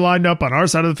 and we're lined up on our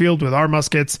side of the field with our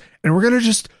muskets, and we're going to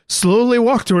just slowly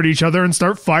walk toward each other and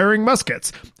start firing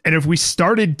muskets. And if we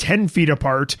started 10 feet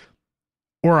apart,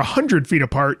 or 100 feet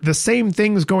apart, the same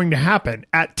thing's going to happen.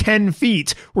 At 10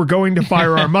 feet, we're going to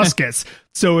fire our muskets.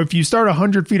 So if you start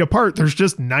 100 feet apart, there's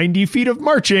just 90 feet of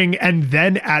marching. And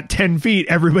then at 10 feet,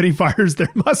 everybody fires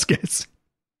their muskets.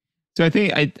 So I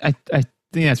think I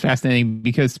think that's fascinating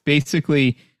because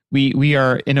basically we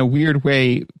are in a weird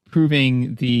way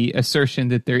proving the assertion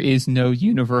that there is no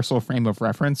universal frame of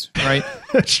reference, right?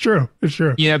 It's true. It's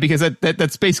true. Yeah, because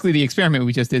that's basically the experiment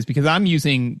we just did, because I'm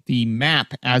using the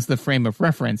map as the frame of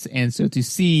reference. And so to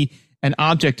see an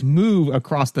object move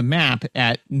across the map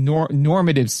at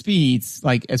normative speeds,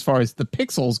 like as far as the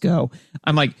pixels go,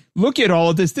 I'm like, look at all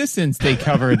of this distance they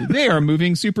covered. They are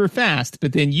moving super fast.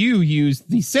 But then you used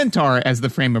the centaur as the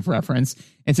frame of reference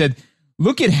and said,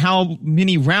 look at how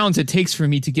many rounds it takes for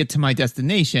me to get to my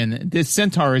destination. This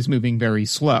centaur is moving very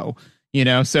slow,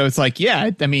 So it's like,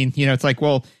 yeah, I mean, it's like,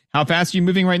 well, how fast are you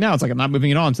moving right now? It's like, I'm not moving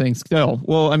at all. I'm staying still.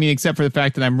 Well, I mean, except for the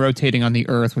fact that I'm rotating on the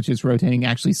Earth, which is rotating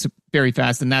actually very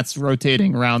fast. And that's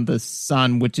rotating around the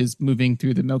sun, which is moving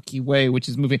through the Milky Way, which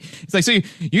is moving. It's like, so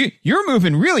you're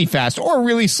moving really fast or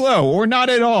really slow or not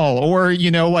at all. Or,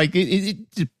 like it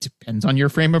depends on your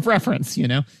frame of reference,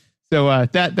 So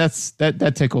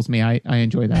that tickles me. I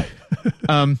enjoy that.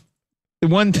 The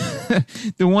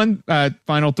one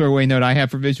final throwaway note I have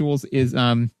for visuals is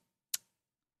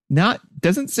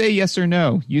doesn't say yes or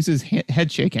no. Uses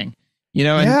head shaking.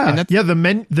 And that's, the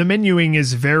menuing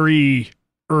is very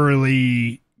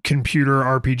early computer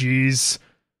RPGs.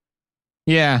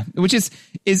 Yeah, which is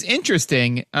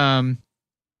interesting. I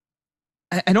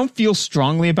don't feel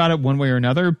strongly about it one way or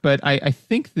another, but I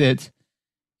think that.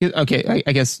 Okay,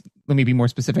 I guess let me be more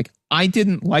specific. I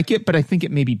didn't like it, but I think it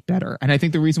may be better. And I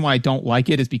think the reason why I don't like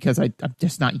it is because I'm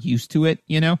just not used to it,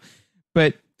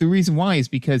 But the reason why is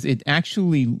because it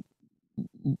actually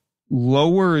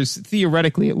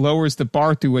theoretically, it lowers the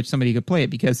bar through which somebody could play it,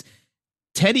 because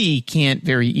Teddy can't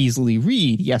very easily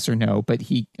read yes or no, but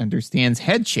he understands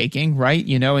head shaking, right?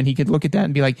 And he could look at that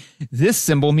and be like, this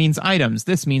symbol means items.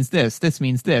 This means this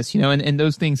means this, and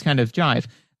those things kind of jive.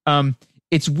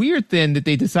 It's weird then that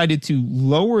they decided to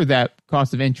lower that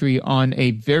cost of entry on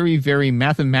a very, very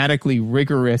mathematically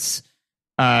rigorous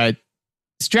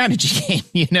strategy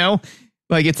game,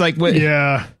 Like, it's like, what?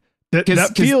 Yeah.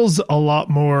 That feels a lot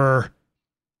more,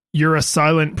 you're a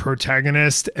silent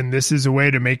protagonist, and this is a way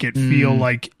to make it feel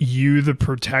like you, the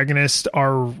protagonist,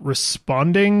 are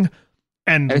responding,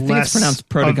 and I think it's pronounced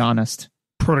protagonist.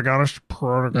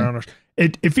 Protagonist.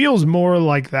 It feels more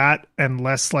like that and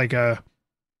less like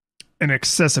an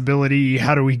accessibility,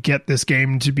 how do we get this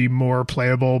game to be more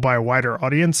playable by a wider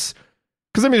audience?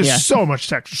 Because, I mean, there's so much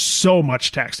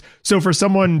text. So for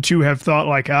someone to have thought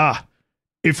like,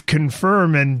 if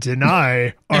confirm and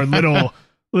deny are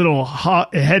little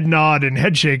hot head nod and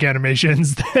head shake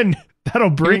animations, then that'll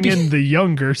bring in the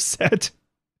younger set.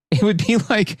 It would be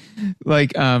like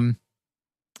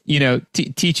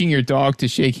teaching your dog to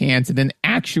shake hands and then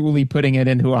actually putting it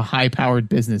into a high-powered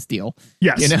business deal.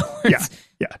 Yes.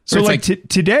 Yeah. So like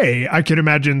today, I could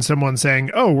imagine someone saying,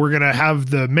 oh, we're going to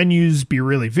have the menus be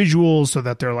really visual so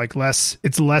that they're like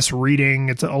it's less reading.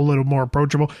 It's a little more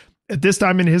approachable. At this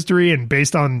time in history and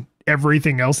based on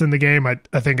everything else in the game, I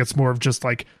think it's more of just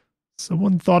like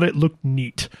someone thought it looked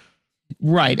neat.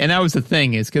 Right. And that was the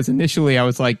thing, is because initially I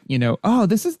was like, oh,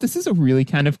 this is a really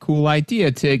kind of cool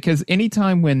idea, because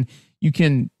anytime when you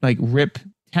can like rip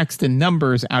text and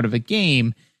numbers out of a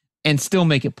game and still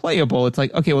make it playable, it's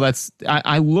like, okay, well,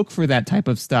 I look for that type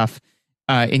of stuff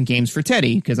in games for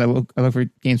Teddy, because I look for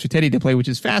games for Teddy to play, which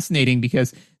is fascinating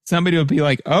because somebody will be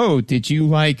like, oh, did you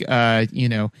like,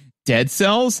 Dead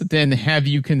Cells? Then have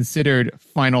you considered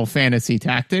Final Fantasy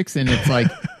Tactics? And it's like,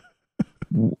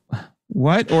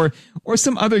 what? Or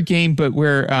some other game, but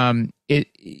where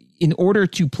in order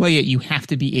to play it, you have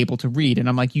to be able to read. And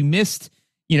I'm like, you missed,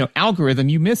 algorithm,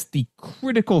 you missed the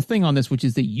critical thing on this, which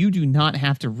is that you do not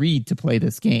have to read to play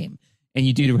this game, and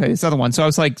you do to play this other one. So I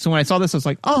was like, when I saw this, I was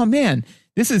like, oh man,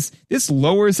 this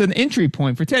lowers an entry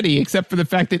point for Teddy, except for the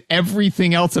fact that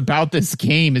everything else about this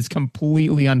game is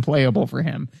completely unplayable for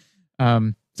him.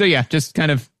 So yeah, just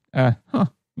kind of,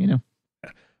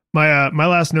 My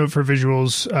last note for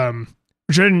visuals,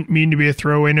 which I didn't mean to be a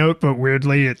throwaway note, but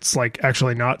weirdly, it's like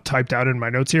actually not typed out in my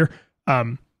notes here.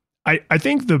 I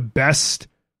think the best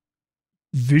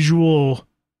visual,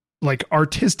 like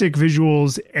artistic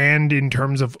visuals, and in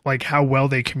terms of like how well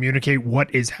they communicate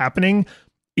what is happening,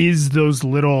 is those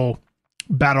little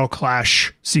battle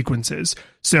clash sequences.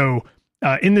 So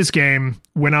in this game,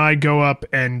 when I go up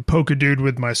and poke a dude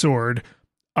with my sword,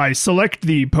 I select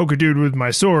the poke a dude with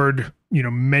my sword,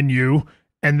 menu,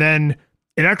 and then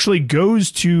it actually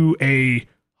goes to a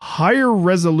higher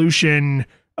resolution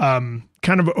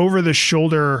kind of over the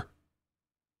shoulder,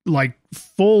 like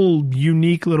full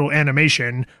unique little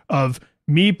animation of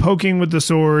me poking with the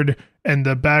sword and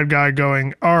the bad guy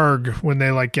going arg when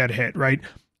they like get hit, right?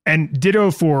 And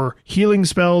ditto for healing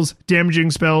spells,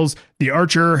 damaging spells. The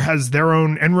archer has their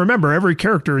own, and remember, every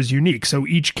character is unique. So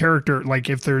each character, like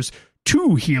if there's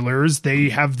 2 healers, they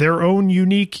have their own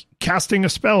unique casting a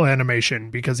spell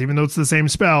animation, because even though it's the same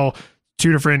spell,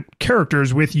 2 different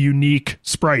characters with unique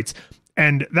sprites.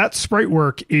 And that sprite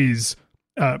work is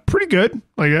pretty good.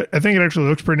 Like I think it actually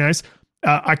looks pretty nice.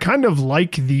 I kind of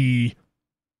like I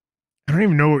don't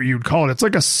even know what you'd call it. It's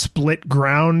like a split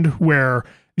ground where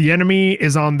the enemy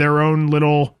is on their own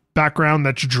little background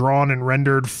that's drawn and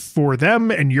rendered for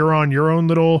them, and you're on your own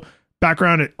little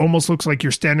background. It almost looks like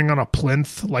you're standing on a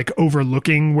plinth, like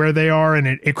overlooking where they are, and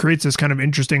it creates this kind of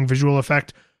interesting visual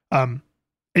effect.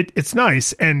 It's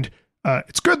nice, and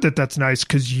it's good that that's nice,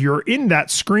 because you're in that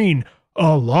screen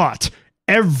a lot.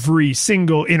 Every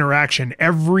single interaction,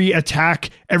 every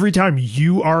attack, every time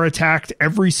you are attacked,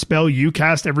 every spell you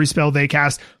cast, every spell they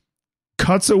cast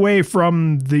cuts away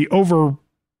from the over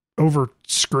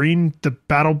screen, the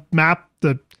battle map,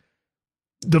 the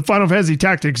Final Fantasy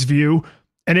Tactics view,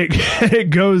 and it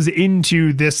goes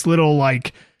into this little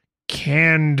like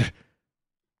canned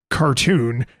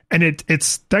cartoon, and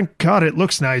it's thank God it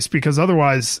looks nice, because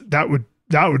otherwise that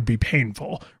would be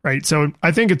painful, right? So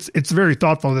I think it's very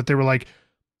thoughtful that they were like,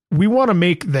 we want to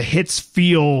make the hits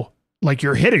feel like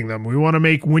you're hitting them. We want to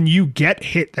make when you get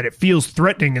hit that it feels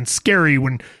threatening and scary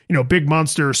when, big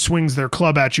monster swings their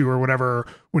club at you or whatever,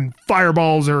 when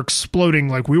fireballs are exploding.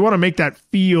 Like, we want to make that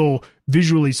feel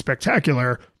visually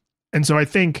spectacular. And so I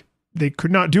think they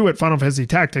could not do what Final Fantasy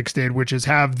Tactics did, which is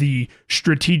have the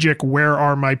strategic where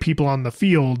are my people on the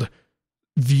field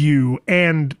view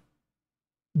and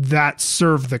that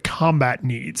serve the combat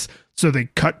needs. So they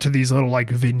cut to these little like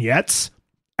vignettes.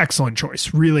 Excellent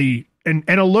choice. Really. And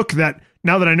a look that,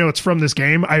 now that I know it's from this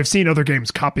game, I've seen other games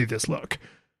copy this look.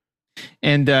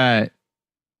 And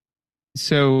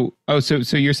so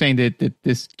you're saying that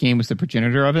this game was the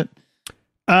progenitor of it?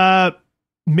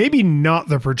 Maybe not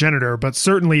the progenitor, but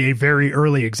certainly a very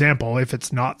early example if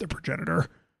it's not the progenitor.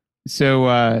 So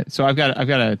I've got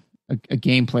a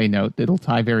gameplay note that'll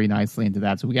tie very nicely into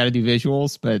that. So we got to do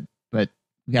visuals, but we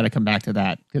got to come back to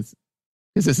that because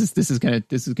this is gonna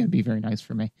be very nice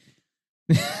for me.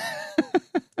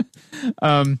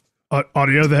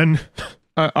 Audio then.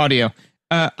 Audio.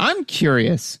 I'm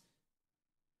curious.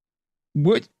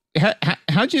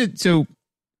 How'd you? So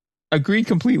agreed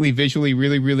completely. Visually,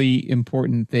 really, really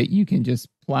important that you can just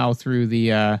plow through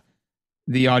the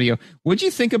audio. What'd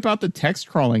you think about the text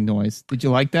crawling noise? Did you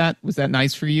like that? Was that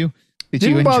nice for you?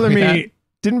 Didn't bother me.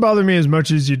 Didn't bother me as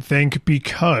much as you'd think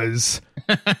because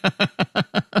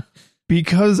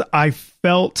I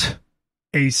felt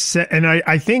and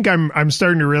I think I'm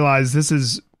starting to realize this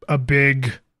is a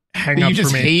big hang up for me. You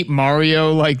just hate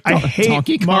Mario like I hate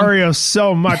Donkey Kong? Mario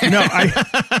so much. No,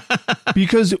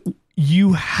 because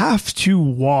you have to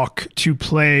walk to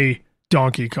play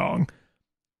Donkey Kong.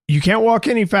 You can't walk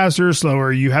any faster or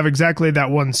slower. You have exactly that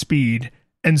one speed.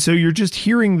 And so you're just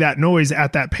hearing that noise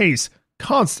at that pace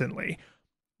constantly.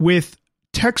 With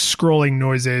text scrolling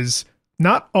noises,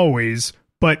 not always,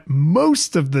 but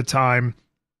most of the time,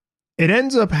 it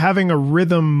ends up having a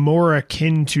rhythm more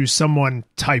akin to someone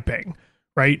typing,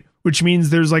 right? Which means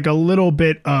there's like a little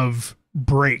bit of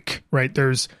break, right?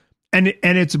 And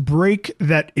it's break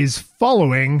that is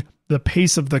following the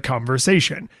pace of the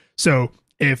conversation. So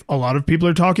if a lot of people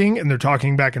are talking and they're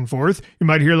talking back and forth, you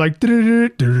might hear like,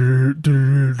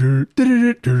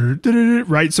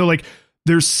 right? So like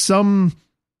there's some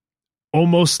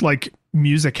almost like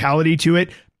musicality to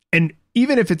it. And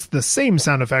even if it's the same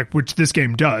sound effect, which this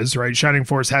game does, right? Shining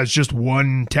Force has just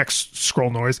one text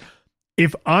scroll noise.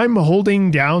 If I'm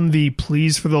holding down the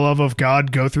please for the love of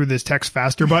God, go through this text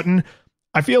faster button,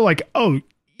 I feel like, oh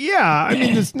yeah, I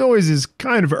mean, this noise is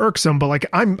kind of irksome, but like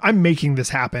I'm making this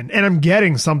happen and I'm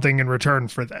getting something in return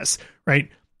for this, right?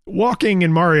 Walking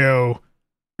in Mario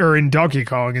or in Donkey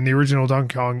Kong, in the original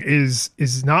Donkey Kong is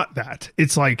not that.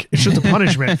 It's like, it's just a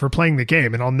punishment for playing the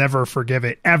game, and I'll never forgive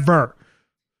it ever.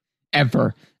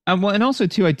 Well, and also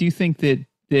too, I do think that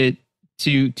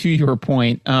to your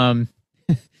point,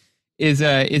 is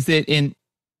that in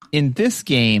this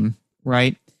game,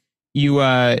 right? You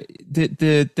that's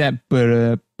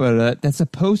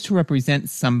supposed to represent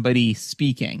somebody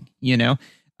speaking,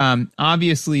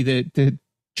 obviously the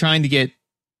trying to get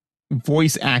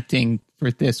voice acting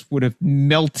for this would have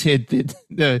melted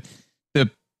the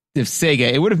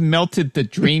Sega. It would have melted the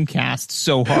Dreamcast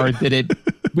so hard that it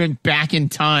went back in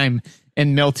time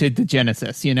and melted the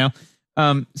Genesis,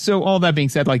 So all that being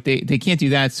said, like they can't do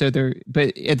that. So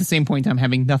but at the same point in time,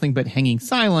 having nothing but hanging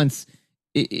silence,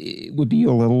 it would be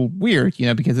a little weird,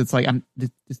 because it's like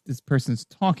this person's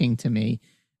talking to me.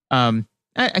 I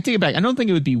take it back. I don't think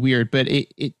it would be weird, but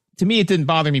it to me, it didn't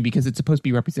bother me because it's supposed to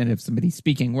be representative of somebody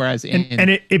speaking. Whereas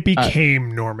it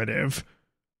became normative.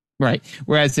 Right.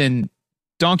 Whereas in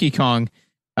Donkey Kong,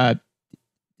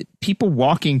 people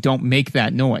walking don't make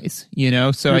that noise,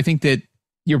 So I think that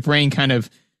your brain kind of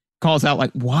calls out,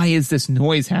 like, why is this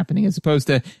noise happening? As opposed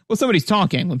to, well, somebody's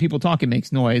talking. When people talk, it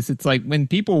makes noise. It's like when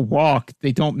people walk,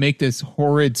 they don't make this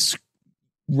horrid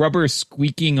rubber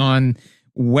squeaking on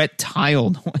wet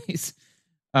tile noise.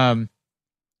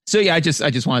 So yeah, I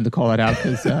just wanted to call that out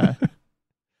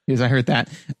because I heard that.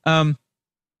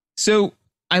 So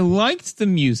I liked the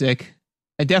music.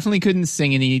 I definitely couldn't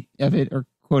sing any of it or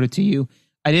quote it to you.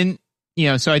 I didn't,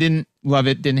 so I didn't love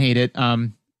it, didn't hate it. I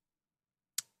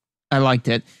liked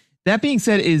it. That being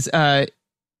said,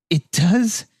 it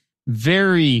does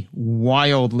vary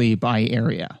wildly by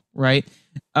area, right?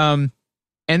 And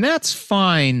that's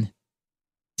fine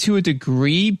to a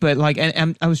degree, but like,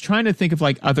 and I was trying to think of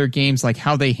like other games, like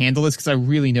how they handle this, because I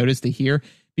really noticed it here.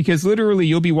 Because literally,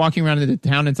 you'll be walking around in the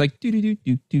town, and it's like do do do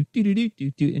do do do do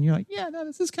do do, and you're like, yeah, no,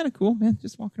 this is kind of cool, man.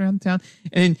 Just walking around the town,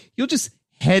 and you'll just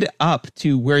head up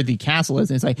to where the castle is,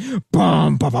 and it's like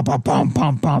bum bum bum bum bum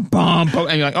bum bum bum,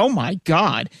 and you're like, oh my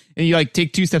god, and you like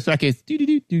take 2 steps back, it's do do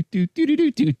do do do do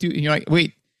do do do, and you're like,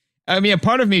 wait. I mean, a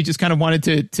part of me just kind of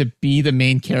wanted to be the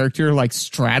main character, like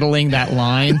straddling that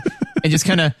line and just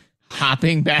kind of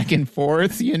hopping back and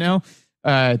forth,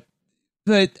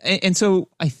 But and so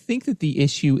I think that the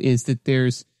issue is that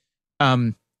there's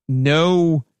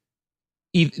no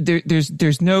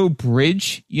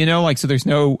bridge, like, so there's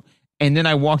no. And then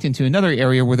I walked into another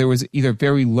area where there was either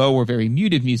very low or very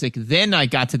muted music. Then I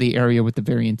got to the area with the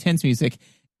very intense music,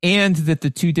 and that the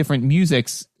two different music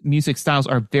styles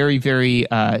are very, very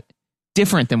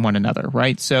different than one another,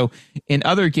 right? So in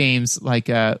other games like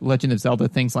Legend of Zelda,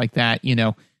 things like that,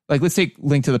 like let's take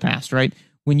Link to the Past, right?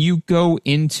 When you go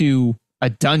into a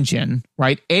dungeon,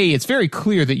 right? It's very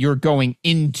clear that you're going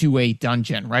into a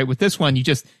dungeon, right? With this one, you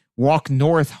just walk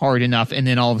north hard enough, and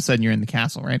then all of a sudden you're in the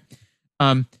castle, right?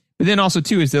 But then also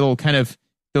too is there'll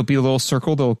be a little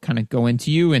circle that'll kind of go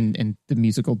into you, and the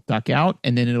music will duck out,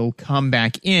 and then it'll come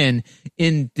back in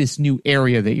this new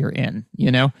area that you're in.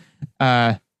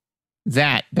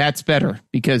 That's better,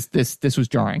 because this was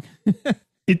jarring.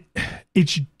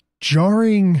 It's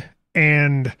jarring,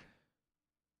 and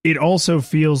it also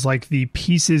feels like the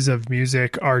pieces of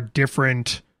music are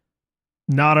different,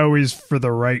 not always for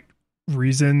the right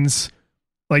reasons.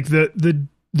 Like the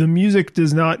music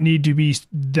does not need to be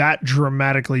that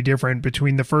dramatically different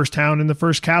between the first town and the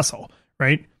first castle,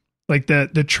 right? Like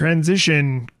the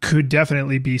transition could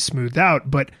definitely be smoothed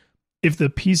out, but if the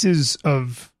pieces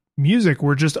of music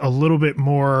were just a little bit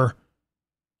more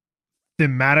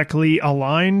thematically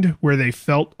aligned, where they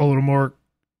felt a little more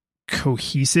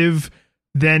cohesive,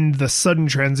 then the sudden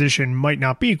transition might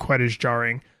not be quite as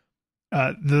jarring.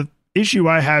 The issue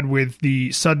I had with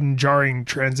the sudden jarring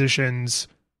transitions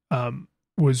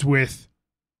was with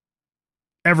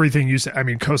everything you said. I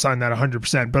mean, co-sign that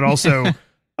 100%, but also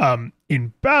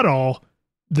in battle,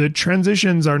 the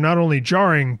transitions are not only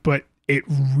jarring, but it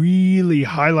really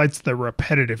highlights the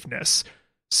repetitiveness.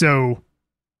 So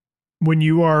when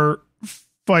you are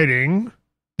fighting,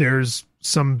 there's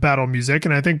some battle music,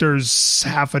 and I think there's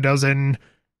half a dozen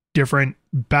different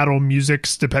battle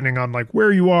musics depending on like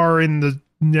where you are in the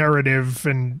narrative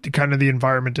and kind of the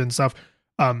environment and stuff.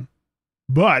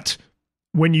 But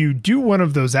when you do one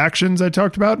of those actions I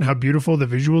talked about and how beautiful the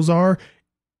visuals are,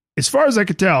 as far as I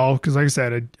could tell, because like I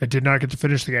said, I did not get to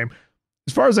finish the game.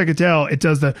 As far as I could tell, it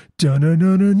does the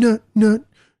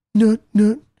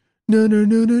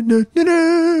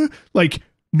like,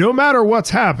 no matter what's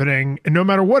happening and no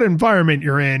matter what environment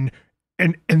you're in.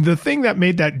 And the thing that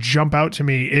made that jump out to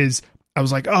me is I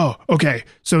was like, oh, okay.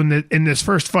 So in this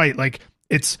first fight, like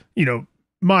it's,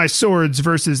 my swords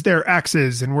versus their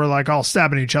axes, and we're like all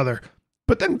stabbing each other.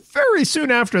 But then very soon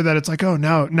after that, it's like, oh,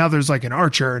 now there's like an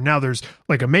archer, and now there's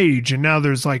like a mage, and now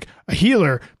there's like a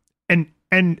healer. And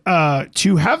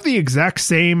to have the exact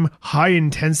same high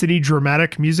intensity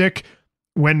dramatic music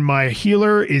when my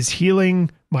healer is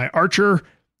healing my archer,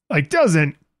 like,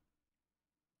 doesn't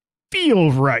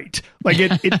feel right. Like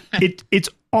it's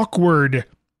awkward,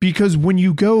 because when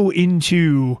you go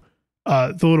into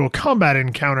the little combat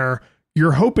encounter,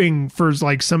 you're hoping for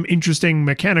like some interesting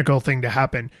mechanical thing to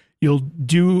happen. You'll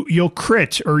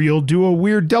crit, or you'll do a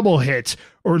weird double hit,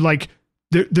 or like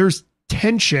there's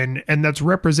tension, and that's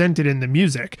represented in the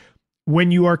music.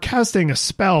 when you are casting a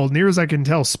spell, near as I can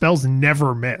tell, spells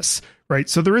never miss, right?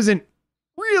 So there isn't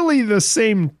really the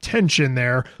same tension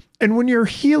there. And when you're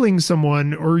healing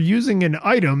someone or using an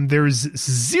item, there's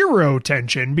zero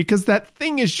tension because that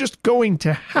thing is just going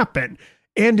to happen.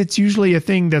 And it's usually a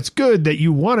thing that's good that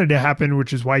you wanted to happen,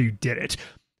 which is why you did it.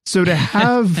 So to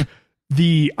have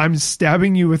the I'm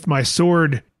stabbing you with my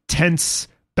sword tense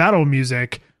battle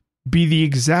music be the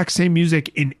exact same music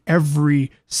in every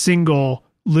single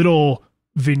little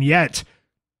vignette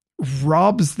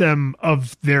robs them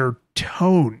of their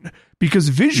tone, because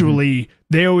visually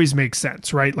they always make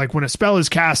sense, right? Like when a spell is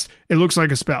cast, it looks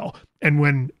like a spell. And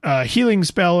when a healing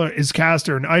spell is cast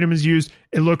or an item is used,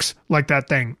 it looks like that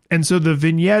thing. And so the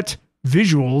vignette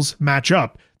visuals match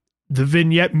up. The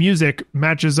vignette music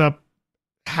matches up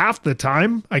half the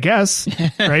time, I guess,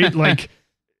 right? Like,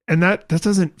 and that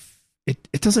doesn't,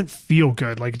 it doesn't feel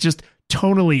good. Like just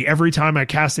tonally, every time I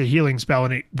cast a healing spell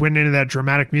and it went into that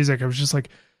dramatic music, I was just like,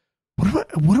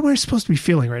 what am I supposed to be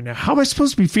feeling right now? How am I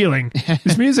supposed to be feeling?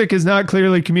 This music is not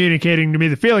clearly communicating to me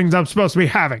the feelings I'm supposed to be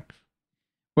having.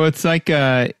 Well, it's like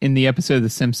in the episode of The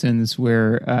Simpsons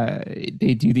where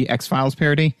they do the X-Files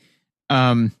parody.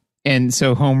 And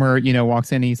so Homer,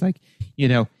 walks in and he's like,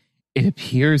 it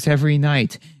appears every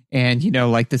night. And,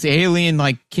 like this alien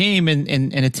came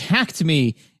and attacked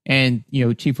me. And,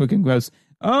 Chief Wiggum goes,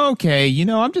 okay,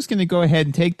 I'm just going to go ahead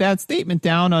and take that statement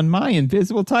down on my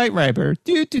invisible typewriter.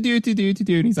 Do. And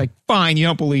he's like, fine, you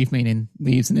don't believe me. And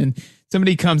leaves. And then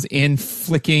somebody comes in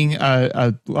flicking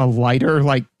a lighter,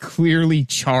 clearly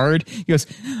charred. He goes,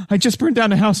 I just burned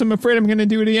down a house. I'm afraid I'm going to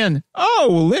do it again. Oh,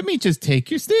 well, let me just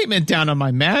take your statement down on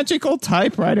my magical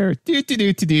typewriter. Do.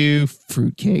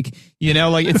 Fruitcake.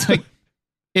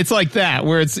 It's like that,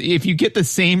 where it's if you get the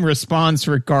same response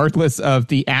regardless of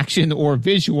the action or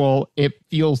visual, it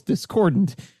feels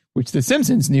discordant, which The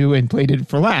Simpsons knew and played it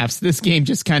for laughs. This game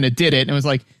just kind of did it and it was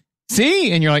like,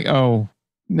 see? And you're like, oh,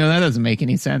 no, that doesn't make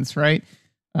any sense, right?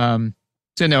 So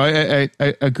no, I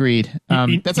agreed.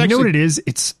 That's actually, what it is?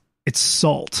 It's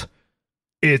salt.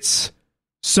 It's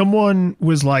someone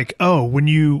was like, oh, when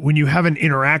you have an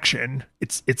interaction,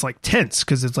 it's like tense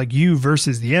because it's like you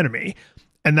versus the enemy,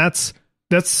 and that's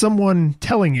someone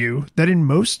telling you that in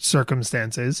most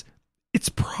circumstances, it's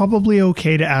probably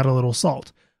okay to add a little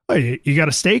salt. Oh, you got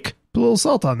a steak? Put a little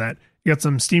salt on that. You got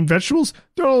some steamed vegetables?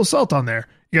 Throw a little salt on there.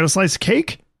 You got a slice of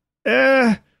cake?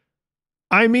 I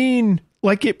mean,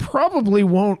 it probably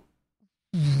won't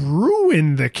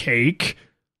ruin the cake,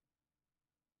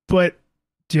 but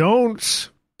don't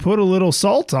put a little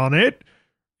salt on it.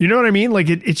 You know what I mean?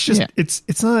 It's just,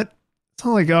 it's not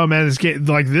like, oh man, this game,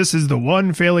 this is the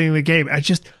one failing in the game.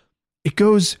 It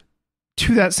goes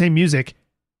to that same music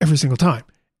every single time.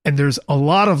 And there's a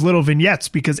lot of little vignettes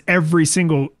because every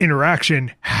single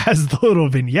interaction has the little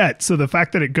vignette. So the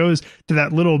fact that it goes to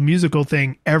that little musical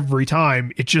thing every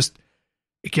time, it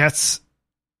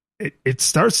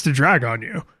starts to drag on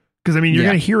you. Because you're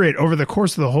going to hear it over the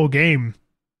course of the whole game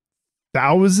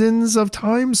thousands of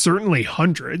times, certainly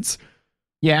hundreds.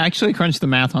 Yeah, I actually crunched the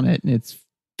math on it, and it's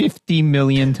 50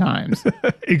 million times.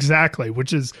 Exactly,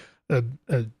 which is a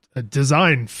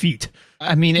design feat.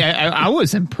 I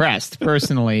was impressed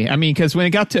personally. Because when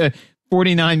it got to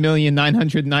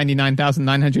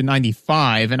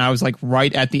 49,999,995, and I was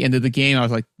right at the end of the game, I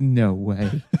was like, no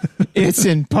way. It's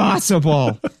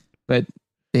impossible. But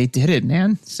they did it,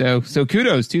 man. So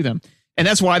kudos to them. And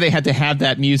that's why they had to have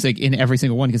that music in every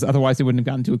single one, because otherwise they wouldn't have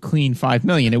gotten to a clean 5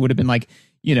 million. It would have been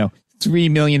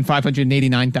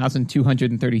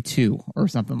 3,589,232 or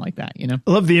something like that, I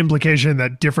love the implication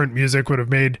that different music would have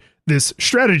made this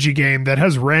strategy game that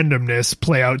has randomness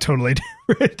play out totally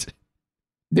different.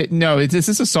 No, this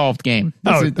is a solved game.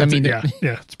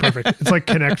 It's perfect. It's like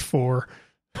Connect 4.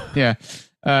 Yeah.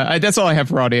 That's all I have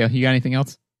for audio. You got anything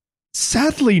else?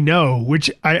 Sadly, no, which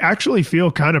I actually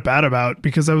feel kind of bad about,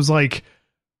 because I was like,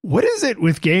 what is it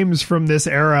with games from this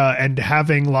era and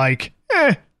having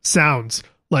sounds?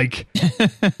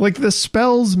 The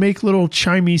spells make little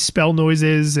chimey spell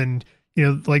noises, and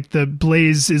the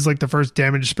blaze is the first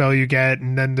damage spell you get,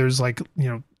 and then there's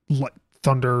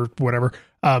thunder, whatever.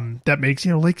 That makes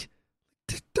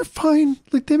they're fine.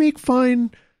 They make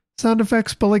fine sound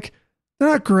effects, but they're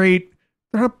not great.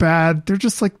 They're not bad. They're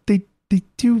just they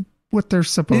do what they're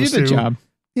supposed to. They do the job.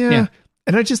 Yeah.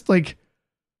 And I just I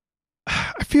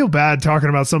feel bad talking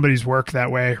about somebody's work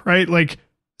that way, right?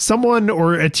 Someone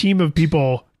or a team of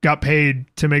people got paid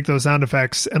to make those sound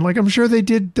effects, and I'm sure they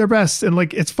did their best, and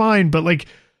it's fine, but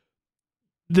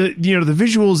the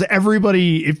visuals,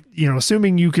 everybody, if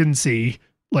assuming you can see,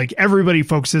 everybody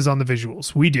focuses on the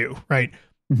visuals. We do, right?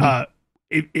 Mm-hmm.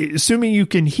 assuming you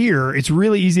can hear, it's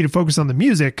really easy to focus on the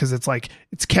music because it's like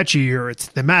it's catchy or it's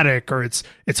thematic or it's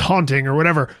haunting or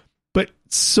whatever. But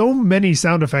so many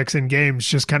sound effects in games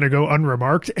just kind of go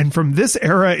unremarked. And from this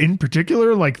era in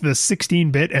particular, like the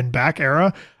 16-bit and back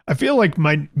era, I feel like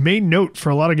my main note for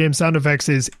a lot of game sound effects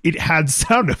is it had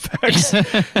sound effects.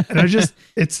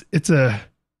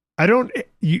 And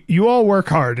you all work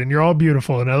hard and you're all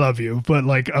beautiful and I love you, but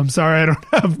like, I'm sorry, I don't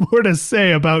have more to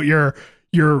say about your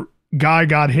guy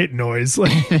got hit noise.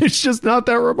 Like, it's just not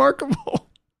that remarkable.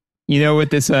 You know what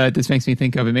this makes me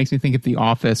think of? It makes me think of The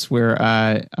Office, where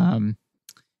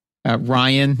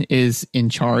Ryan is in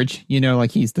charge. You know,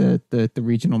 like he's the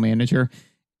regional manager,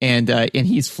 and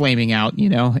he's flaming out. You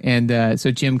know, and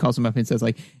so Jim calls him up and says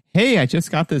like, "Hey, I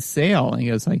just got this sale," and he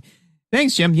goes like,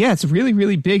 "Thanks, Jim. Yeah, it's really,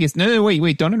 really big. It's no,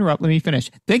 wait, don't interrupt. Let me finish.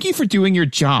 Thank you for doing your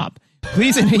job,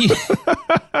 please." And he,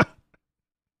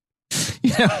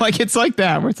 you know, like it's like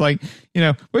that, where it's like, you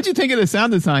know, what'd you think of the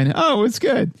sound design? Oh, it's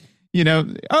good. You know,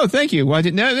 oh, thank you. Well,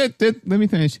 let me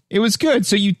finish. It was good.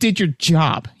 So you did your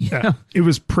job. You know? It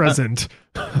was present.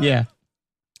 Yeah.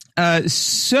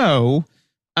 Controls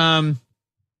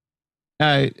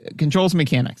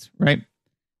mechanics, right?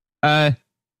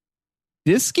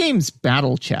 This game's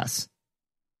battle chess.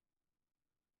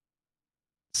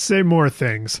 Say more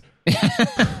things.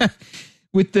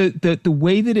 With the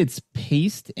way that it's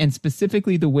paced, and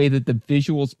specifically the way that the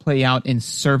visuals play out in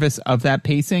service of that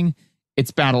pacing, it's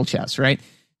battle chess, right?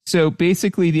 So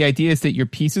basically the idea is that your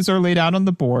pieces are laid out on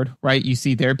the board, right? You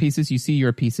see their pieces, you see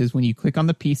your pieces. When you click on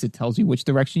the piece, it tells you which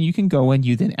direction you can go in.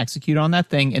 You then execute on that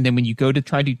thing. And then when you go to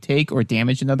try to take or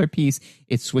damage another piece,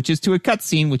 it switches to a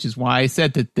cutscene, which is why I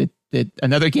said that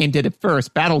another game did it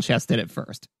first. Battle chess did it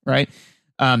first, right?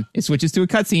 It switches to a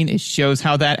cutscene. It shows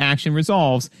how that action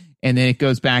resolves. And then it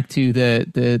goes back to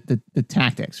the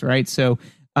tactics, right? So,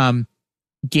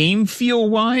 game feel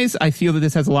wise, I feel that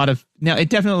this has a lot of, now it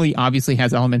definitely obviously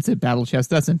has elements that battle chess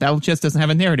doesn't. Battle chess doesn't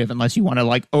have a narrative unless you want to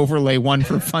like overlay one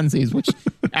for funsies, which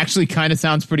actually kind of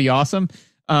sounds pretty awesome.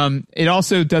 It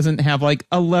also doesn't have like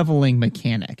a leveling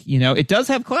mechanic. You know, it does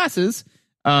have classes,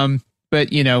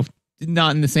 but you know,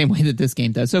 not in the same way that this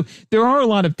game does. So there are a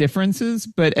lot of differences,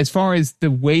 but as far as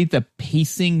the way the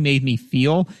pacing made me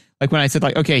feel, like when I said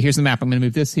like, okay, here's the map, I'm going to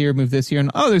move this here,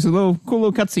 and oh, there's a cool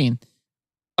little cutscene.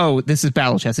 Oh, this is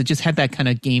battle chess. It just had that kind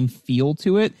of game feel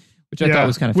to it, which I thought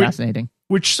was kind of fascinating.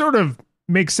 Which sort of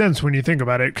makes sense when you think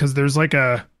about it, because there's like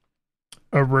a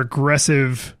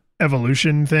regressive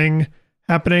evolution thing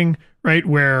happening, right?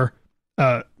 Where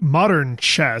modern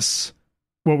chess,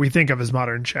 what we think of as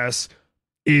modern chess,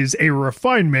 is a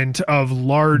refinement of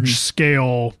large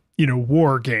scale, you know,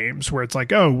 war games where it's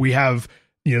like, oh, we have,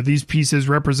 you know, these pieces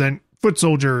represent foot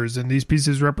soldiers and these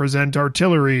pieces represent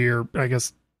artillery, or I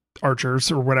guess archers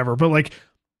or whatever. But like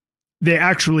they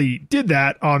actually did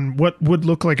that on what would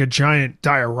look like a giant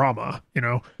diorama, you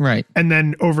know? Right. And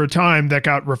then over time that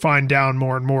got refined down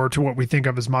more and more to what we think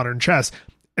of as modern chess.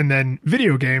 And then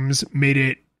video games made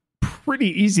it pretty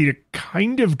easy to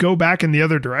kind of go back in the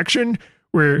other direction,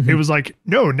 where it was like,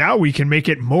 no, now we can make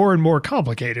it more and more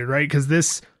complicated, right? Because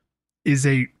this is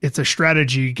it's a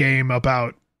strategy game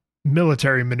about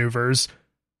military maneuvers,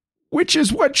 which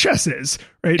is what chess is,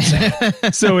 right?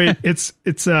 So it's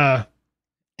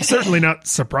certainly not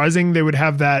surprising they would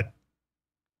have that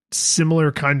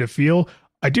similar kind of feel.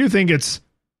 I do think it's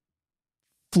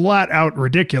flat out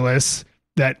ridiculous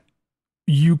that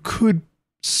you could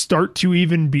start to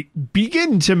even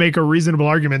begin to make a reasonable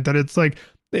argument that it's like,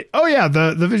 oh yeah,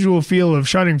 the visual feel of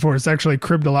Shining Force actually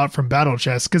cribbed a lot from battle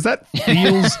chess, because that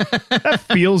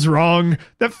feels wrong.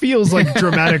 That feels like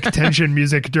dramatic tension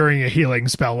music during a healing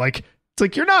spell. Like it's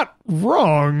like, you're not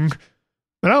wrong,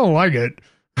 but I don't like it.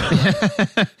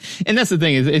 And that's the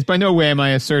thing, is by no way am I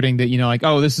asserting that, you know, like,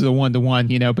 oh, this is a 1-to-1,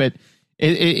 you know, but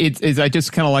it's I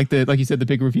just kind of like you said, the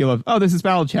big reveal of, oh, this is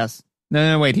battle chess.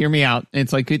 No, wait, hear me out. And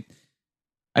it's like,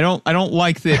 I don't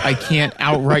like that I can't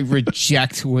outright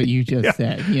reject what you just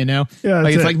said, you know? Yeah,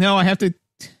 like it's like, no, I have to,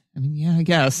 I mean, yeah, I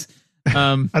guess.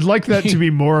 I'd like that to be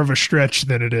more of a stretch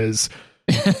than it is.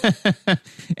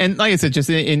 And like I said, just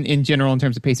in general, in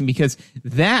terms of pacing, because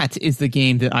that is the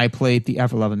game that I played the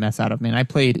ever-loving mess out of, man. I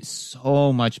played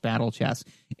so much battle chess.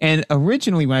 And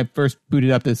originally, when I first booted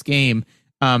up this game,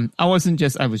 I was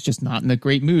just not in a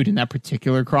great mood in that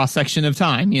particular cross-section of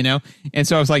time, you know? And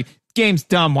so I was like, game's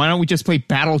dumb. Why don't we just play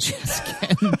battle chess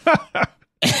again?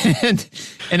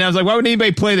 and I was like, why would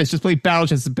anybody play this? Just play battle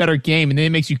chess. It's a better game. And then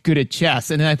it makes you good at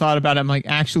chess. And then I thought about it. I'm like,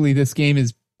 actually, this game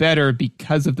is better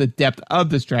because of the depth of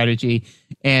the strategy.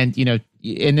 And, you know,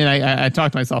 and then I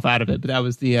talked myself out of it, but that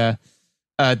was the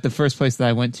first place that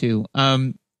I went to.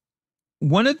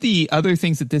 one of the other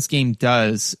things that this game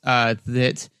does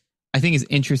that I think is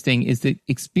interesting is that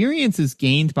experience is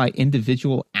gained by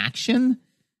individual action,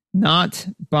 not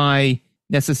by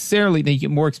necessarily, you get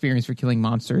more experience for killing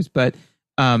monsters, but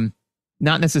not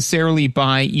necessarily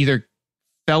by either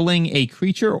felling a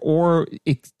creature or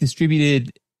it's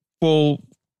distributed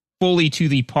fully to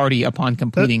the party upon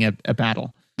completing a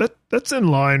battle. That's in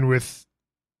line with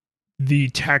the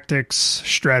tactics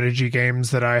strategy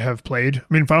games that I have played.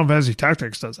 I mean, Final Fantasy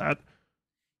Tactics does that.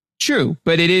 True,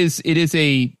 but it is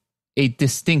a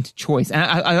distinct choice. And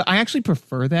I actually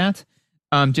prefer that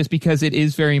just because it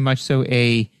is very much so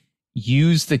a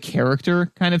use the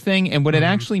character kind of thing. And what it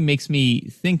actually makes me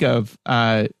think of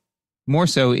more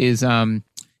so is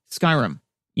Skyrim,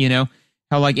 you know,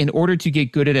 how like in order to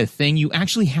get good at a thing, you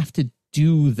actually have to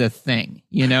do the thing,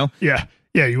 you know? Yeah.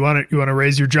 You want to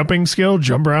raise your jumping skill,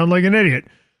 jump around like an idiot.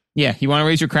 Yeah. You want to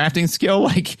raise your crafting skill?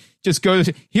 Like just go,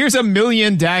 here's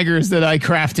 1,000,000 daggers that I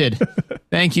crafted.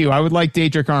 Thank you. I would like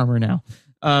Daedric armor now.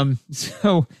 But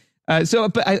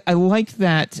I like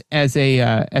that as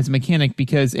a mechanic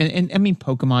because, and I mean,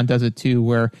 Pokemon does it too,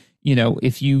 where, you know,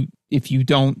 if you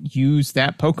don't use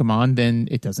that Pokemon, then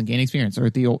it doesn't gain experience, or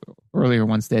the earlier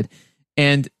ones did.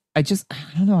 And I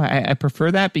don't know. I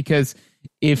prefer that because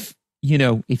if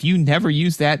you never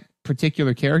use that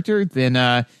particular character,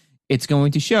 then it's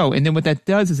going to show. And then what that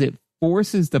does is it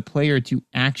forces the player to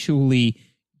actually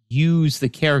use the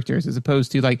characters as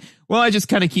opposed to like, well, I just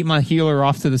kind of keep my healer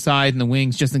off to the side and the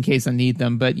wings just in case I need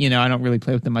them. But, you know, I don't really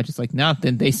play with them much. It's like, no,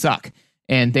 then they suck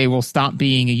and they will stop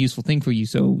being a useful thing for you.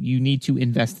 So you need to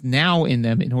invest now in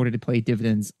them in order to play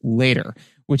dividends later,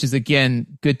 which is, again,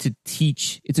 good to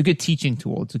teach. It's a good teaching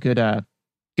tool. It's a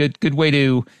good way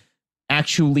to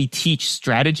actually teach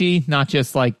strategy, not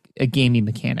just like a gaming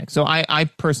mechanic. So I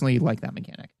personally like that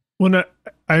mechanic. Well, no,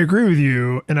 I agree with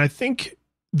you. And I think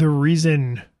the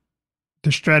reason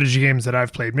the strategy games that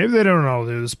I've played, maybe they don't all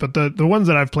do this, but the ones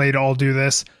that I've played all do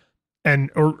this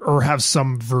and or have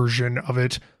some version of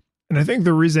it. And I think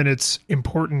the reason it's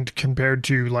important compared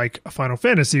to like a Final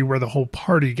Fantasy where the whole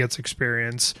party gets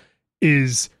experience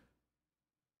is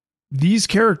these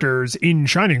characters in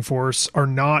Shining Force are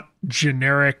not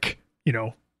generic, you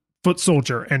know, foot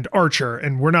soldier and archer,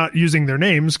 and we're not using their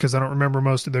names because I don't remember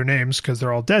most of their names because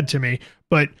they're all dead to me,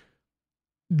 but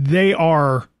they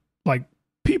are like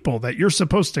people that you're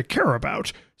supposed to care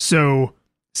about. So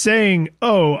saying,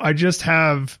 oh, I just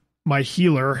have my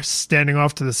healer standing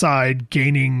off to the side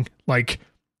gaining like,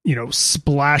 you know,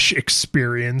 splash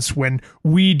experience when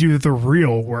we do the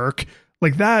real work,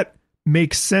 like that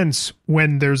makes sense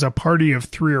when there's a party of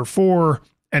 3 or 4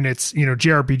 and it's, you know,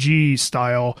 JRPG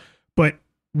style. But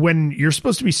when you're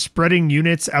supposed to be spreading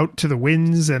units out to the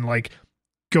winds and like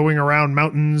going around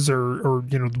mountains or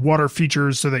you know, water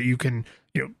features so that you can,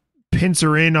 you know,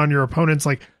 pincer in on your opponents,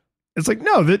 like it's like,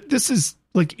 no, this is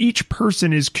like each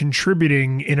person is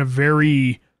contributing in a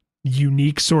very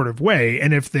unique sort of way.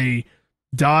 And if they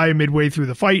die midway through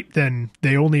the fight, then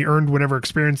they only earned whatever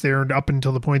experience they earned up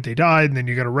until the point they died. And then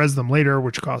you got to res them later,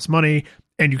 which costs money,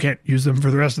 and you can't use them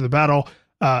for the rest of the battle.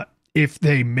 If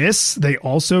they miss, they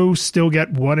also still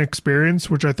get 1 experience,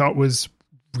 which I thought was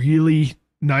really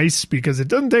nice because it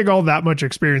doesn't take all that much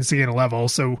experience to gain a level.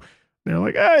 So they're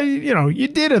like, you know, you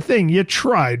did a thing, you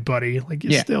tried, buddy. Like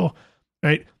you still,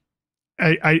 right?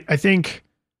 I think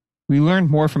we learn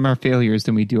more from our failures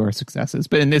than we do our successes.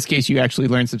 But in this case, you actually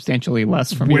learn substantially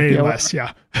less from your failures. Way less,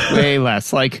 yeah. Way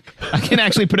less. Like I can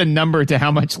actually put a number to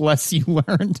how much less you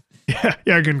learned. Yeah,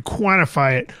 I can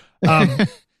quantify it.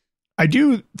 I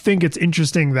do think it's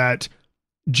interesting that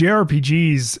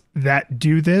JRPGs that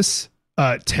do this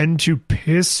tend to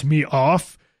piss me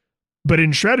off, but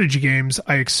in strategy games,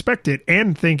 I expect it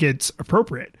and think it's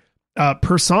appropriate.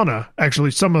 Persona,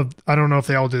 actually, I don't know if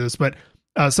they all do this, but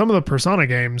some of the Persona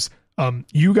games,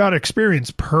 you got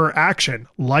experience per action,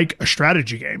 like a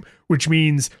strategy game, which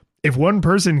means if one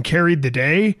person carried the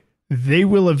day, they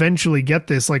will eventually get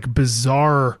this like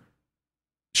bizarre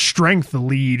strength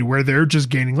lead where they're just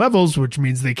gaining levels, which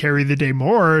means they carry the day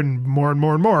more and more and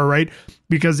more and more, right?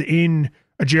 Because in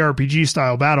a JRPG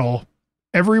style battle,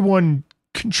 everyone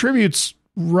contributes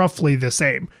roughly the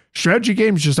same. Strategy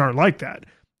games just aren't like that.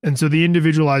 And so the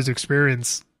individualized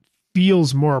experience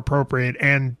feels more appropriate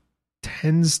and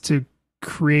tends to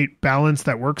create balance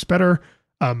that works better.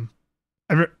 I'm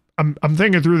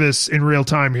thinking through this in real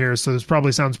time here, so this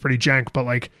probably sounds pretty jank, but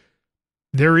like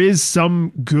there is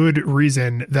some good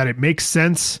reason that it makes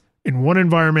sense in one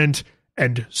environment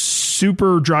and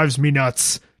super drives me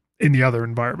nuts in the other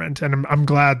environment. And I'm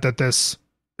glad that this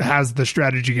has the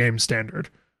strategy game standard.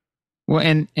 Well,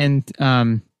 and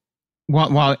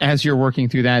while as you're working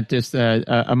through that, just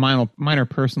a minor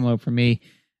personal note for me.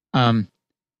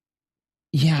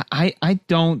 Yeah, I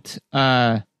don't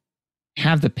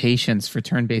have the patience for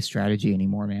turn-based strategy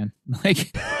anymore, man.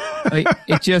 Like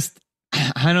it just,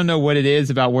 I don't know what it is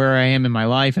about where I am in my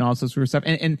life and all sorts of stuff.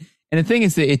 And the thing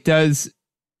is that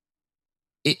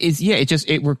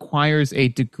it requires a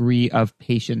degree of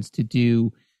patience to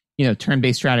do,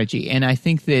 turn-based strategy. And I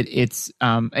think that it's,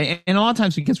 and a lot of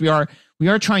times because we are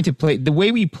trying to play, the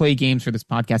way we play games for this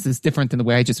podcast is different than the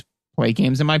way I just play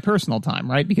games in my personal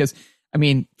time, right? Because I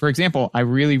mean, for example, I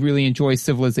really, really enjoy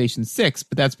Civilization 6,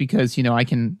 but that's because, I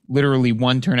can literally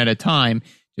one turn at a time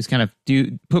just kind of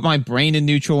put my brain in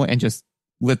neutral and just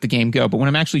let the game go. But when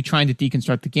I'm actually trying to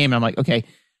deconstruct the game, I'm like, okay,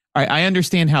 all right, I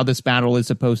understand how this battle is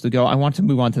supposed to go. I want to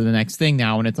move on to the next thing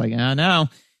now. And it's like, oh, no,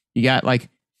 you got like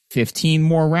 15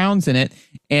 more rounds in it.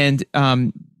 And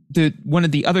one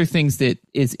of the other things that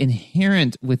is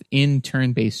inherent within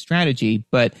turn-based strategy,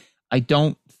 but I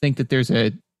don't think that this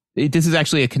is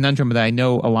actually a conundrum that I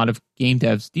know a lot of game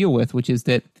devs deal with, which is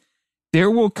that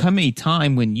there will come a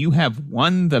time when you have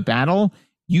won the battle.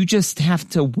 You just have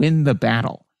to win the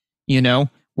battle,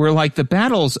 where like the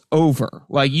battle's over,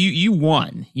 like you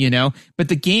won, but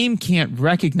the game can't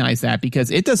recognize that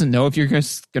because it doesn't know if you're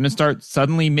just going to start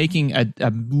suddenly making a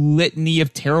litany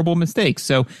of terrible mistakes.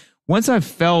 So once I've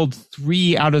felled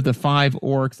 3 out of the 5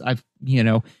 orcs, I've,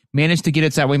 managed to get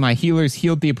it so that way my healers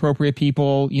healed the appropriate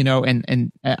people,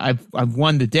 and I've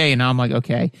won the day. And now I'm like,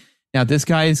 okay, now this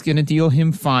guy is going to deal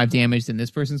him 5 damage, and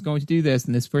this person's going to do this,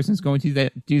 and this person's going to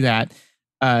do that.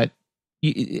 I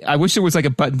wish there was like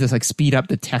a button to like speed up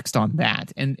the text on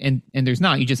that, and there's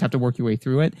not. You just have to work your way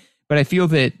through it. But I feel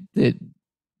that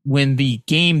when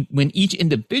each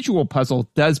individual puzzle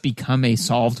does become a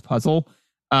solved puzzle,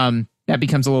 that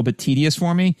becomes a little bit tedious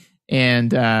for me,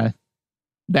 and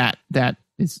that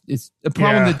is a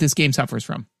problem that this game suffers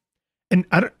from. And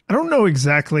I don't know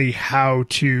exactly how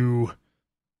to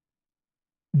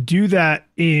do that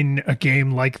in a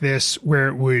game like this where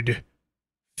it would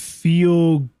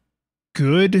feel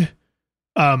good.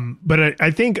 But I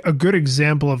think a good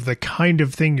example of the kind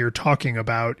of thing you're talking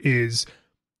about is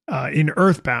in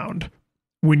Earthbound,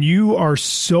 when you are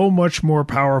so much more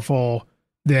powerful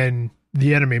than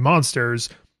the enemy monsters,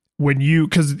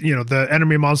 because the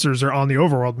enemy monsters are on the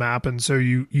overworld map, and so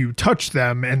you touch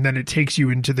them and then it takes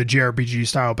you into the JRPG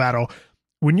style battle.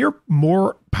 When you're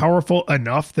more powerful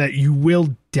enough that you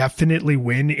will definitely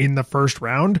win in the first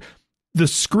round, the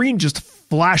screen just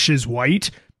flashes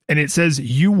white and it says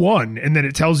you won, and then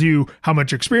it tells you how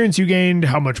much experience you gained,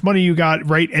 how much money you got,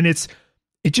 right? And it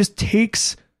just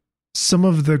takes some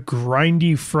of the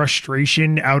grindy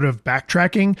frustration out of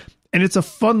backtracking. And it's a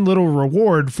fun little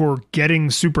reward for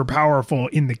getting super powerful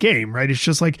in the game, right? It's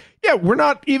just like, yeah, we're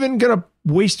not even going to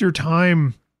waste your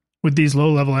time with these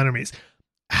low-level enemies.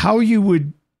 How you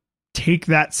would take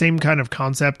that same kind of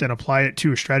concept and apply it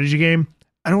to a strategy game,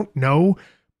 I don't know.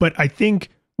 But I think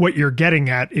what you're getting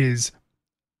at is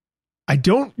I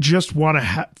don't just want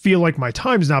to feel like my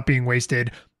time's not being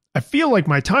wasted. I feel like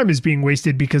my time is being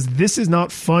wasted because this is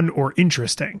not fun or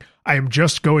interesting. I am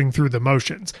just going through the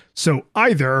motions. So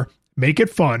either make it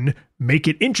fun, make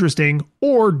it interesting,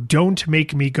 or don't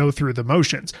make me go through the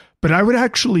motions. But I would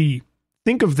actually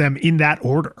think of them in that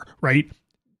order, right?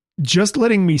 Just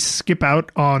letting me skip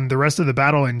out on the rest of the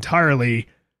battle entirely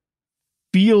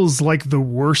feels like the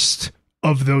worst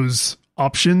of those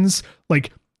options.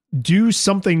 Like, do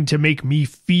something to make me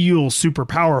feel super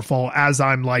powerful as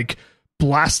I'm like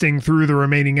blasting through the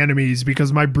remaining enemies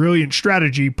because my brilliant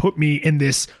strategy put me in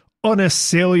this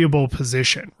unassailable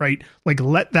position, right? Like,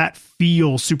 let that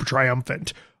feel super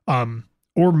triumphant,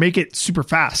 or make it super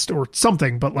fast or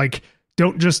something, but like,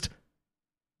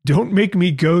 don't make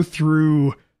me go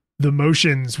through the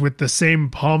motions with the same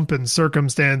pomp and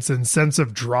circumstance and sense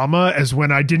of drama as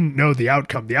when I didn't know the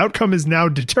outcome. The outcome is now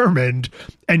determined,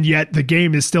 and yet the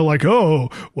game is still like,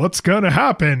 oh, what's going to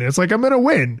happen? It's like, I'm going to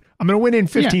win. I'm going to win in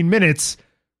 15 minutes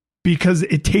because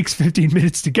it takes 15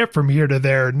 minutes to get from here to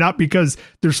there, not because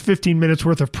there's 15 minutes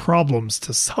worth of problems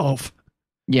to solve.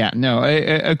 Yeah, no, I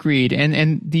agreed.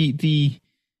 And the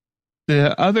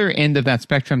other end of that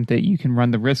spectrum that you can run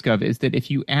the risk of is that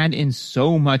if you add in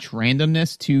so much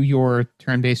randomness to your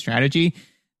turn-based strategy,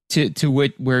 to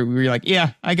where you're like,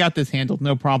 yeah, I got this handled,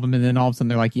 no problem, and then all of a sudden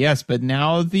they're like, yes, but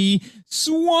now the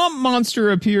swamp monster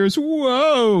appears.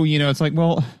 Whoa, it's like,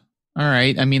 well, all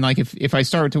right. I mean, like if I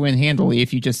start to win handily,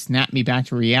 if you just snap me back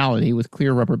to reality with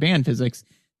clear rubber band physics,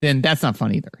 then that's not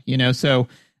fun either. So,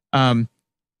 and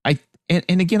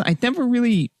again, I never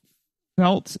really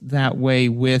felt that way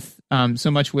with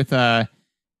so much with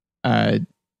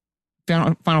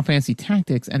Final Fantasy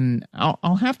Tactics, and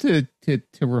I'll have to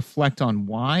reflect on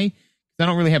why. I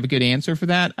don't really have a good answer for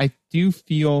that. I do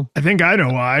feel... I think I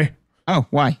know why. Oh,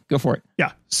 why? Go for it.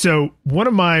 Yeah. So one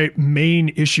of my main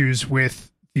issues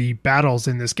with the battles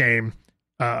in this game,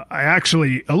 I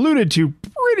actually alluded to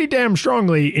pretty damn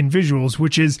strongly in visuals,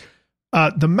 which is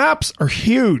the maps are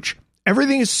huge.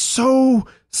 Everything is so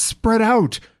spread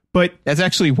out. But that's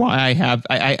actually why I have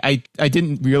I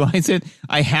didn't realize it.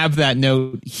 I have that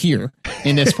note here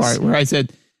in this part where I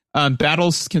said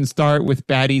battles can start with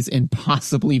baddies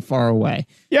impossibly far away.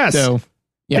 Yes. So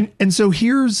yeah. And so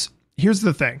here's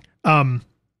the thing.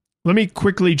 Let me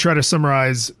quickly try to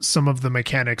summarize some of the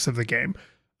mechanics of the game.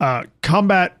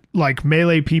 Combat, like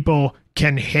melee people,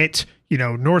 can hit,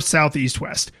 north, south, east,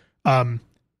 west.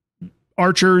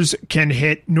 Archers can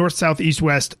hit north, south, east,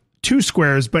 west, 2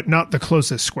 squares, but not the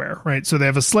closest square, right? So they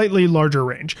have a slightly larger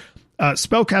range.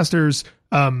 Spellcasters,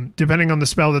 depending on the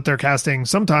spell that they're casting,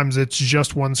 sometimes it's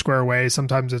just 1 square away,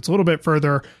 sometimes it's a little bit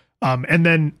further. And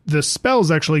then the spells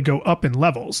actually go up in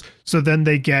levels. So then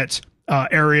they get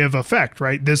area of effect,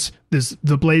 right?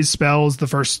 The blaze spell is the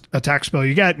first attack spell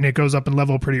you get, and it goes up in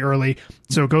level pretty early.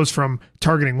 So it goes from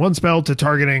targeting 1 spell to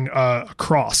targeting a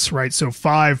cross, right? So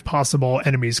 5 possible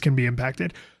enemies can be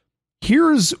impacted.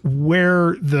 Here's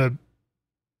where the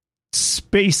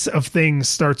space of things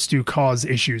starts to cause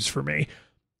issues for me.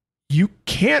 You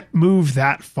can't move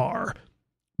that far.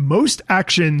 Most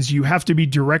actions, you have to be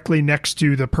directly next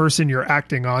to the person you're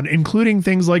acting on, including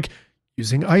things like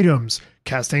using items,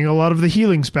 casting a lot of the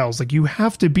healing spells. Like, you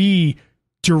have to be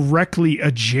directly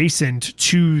adjacent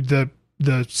to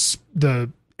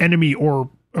the enemy or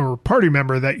party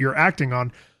member that you're acting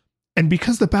on. And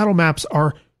because the battle maps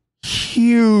are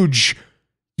huge,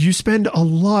 you spend a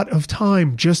lot of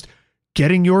time just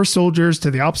getting your soldiers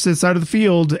to the opposite side of the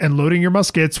field and loading your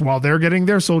muskets while they're getting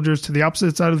their soldiers to the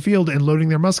opposite side of the field and loading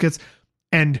their muskets.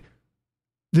 And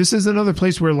this is another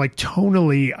place where, like,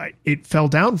 tonally it fell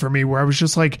down for me, where I was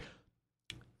just like,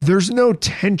 there's no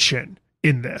tension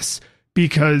in this,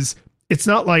 because it's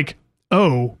not like,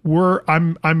 oh,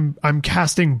 I'm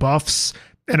casting buffs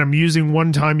and I'm using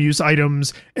one-time use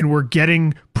items, and we're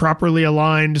getting properly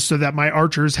aligned so that my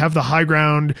archers have the high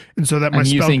ground, and so that I'm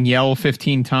using yell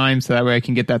 15 times so that way I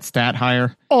can get that stat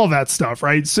higher. All that stuff,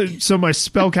 right? So my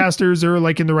spellcasters are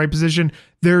like in the right position.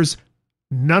 There's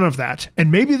none of that.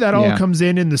 And maybe that all comes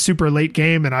in the super late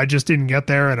game and I just didn't get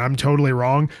there and I'm totally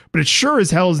wrong, but it sure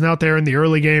as hell is not there in the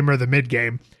early game or the mid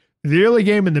game. The early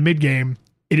game and the mid game,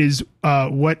 it is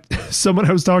what someone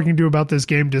I was talking to about this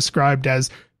game described as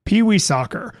Pee-wee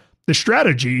soccer. The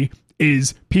strategy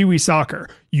is Pee-wee soccer.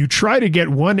 You try to get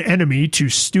one enemy to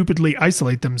stupidly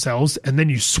isolate themselves, and then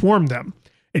you swarm them,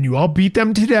 and you all beat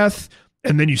them to death,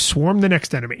 and then you swarm the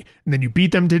next enemy, and then you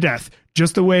beat them to death.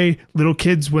 Just the way little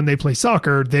kids, when they play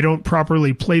soccer, they don't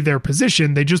properly play their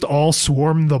position. They just all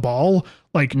swarm the ball.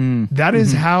 Like, that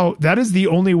is the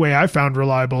only way I found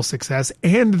reliable success.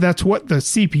 And that's what the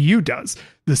CPU does.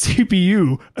 The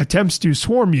CPU attempts to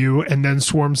swarm you and then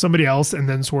swarm somebody else and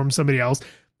then swarm somebody else.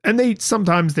 And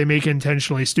sometimes they make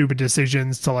intentionally stupid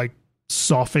decisions to, like,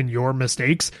 soften your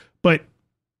mistakes. But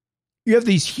you have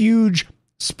these huge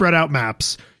spread out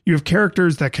maps. You have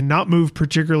characters that cannot move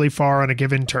particularly far on a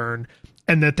given turn,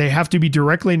 and that they have to be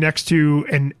directly next to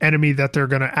an enemy that they're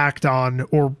going to act on,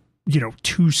 or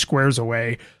 2 squares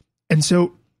away. And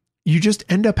so you just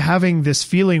end up having this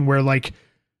feeling where, like, you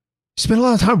spend a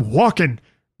lot of time walking,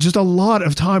 just a lot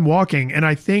of time walking. And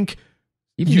I think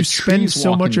you spend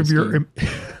so much of your,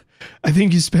 I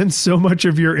think you spend so much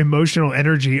of your emotional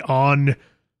energy on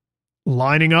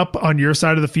lining up on your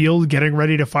side of the field, getting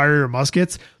ready to fire your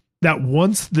muskets, that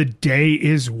once the day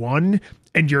is won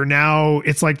and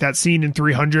it's like that scene in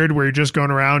 300 where you're just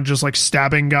going around just like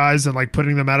stabbing guys and like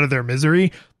putting them out of their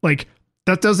misery. Like,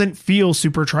 that doesn't feel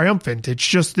super triumphant. It's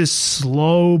just this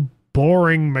slow,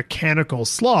 boring, mechanical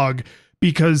slog,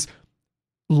 because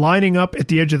lining up at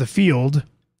the edge of the field,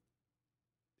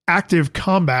 active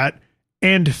combat,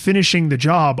 and finishing the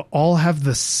job all have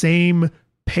the same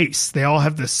pace. They all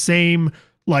have the same,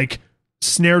 like,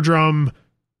 snare drum,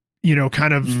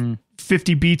 kind of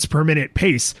 50 beats per minute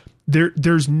pace.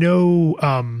 There's no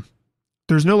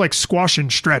like squash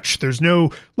and stretch. There's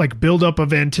no like buildup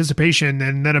of anticipation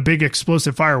and then a big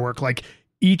explosive firework. Like,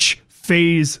 each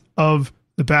phase of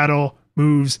the battle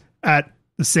moves at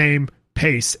the same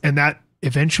pace, and that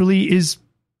eventually is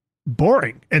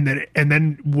boring. And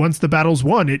then once the battle's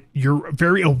won, you're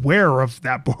very aware of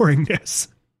that boringness.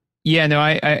 Yeah, no,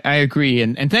 I agree,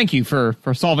 and thank you for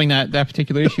solving that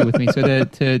particular issue with me. So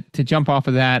to jump off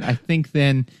of that, I think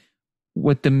then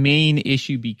what the main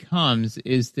issue becomes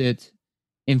is that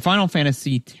In Final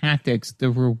Fantasy Tactics, the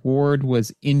reward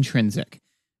was intrinsic.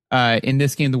 In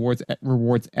this game, the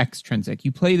reward's extrinsic.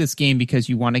 You play this game because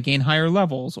you want to gain higher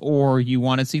levels, or you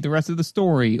want to see the rest of the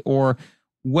story, or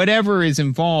whatever is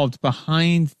involved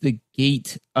behind the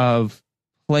gate of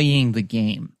playing the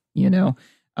game, you know?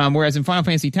 Whereas in Final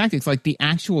Fantasy Tactics, like the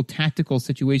actual tactical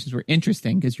situations were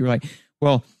interesting because you're like,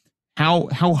 well, how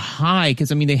high?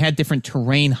 Because I mean, they had different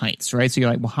terrain heights, right? So you're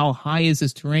like, well, how high is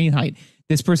this terrain height?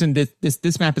 This person,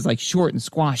 this map is like short and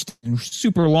squashed and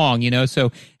super long, you know?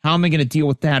 So how am I going to deal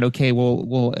with that? Okay,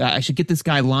 well, I should get this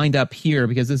guy lined up here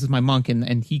because this is my monk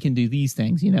and he can do these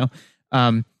things, you know?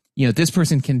 This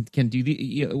person can do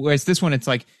the, whereas this one, it's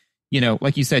like, you know,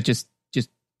 like you said, just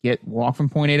walk from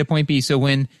point A to point B. So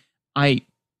when I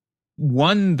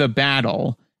won the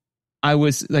battle, I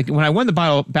was like, when I won the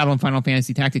battle in Final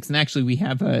Fantasy Tactics, and actually we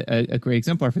have a great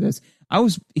exemplar for this, I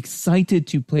was excited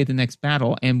to play the next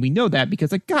battle. And we know that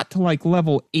because I got to like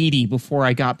level 80 before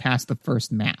I got past the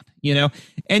first map, you know?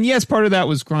 And yes, part of that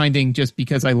was grinding just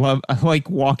because I like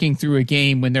walking through a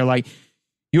game when they're like,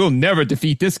 you'll never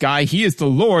defeat this guy. He is the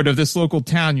lord of this local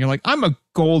town. You're like, I'm a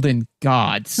golden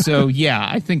god. So yeah,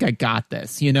 I think I got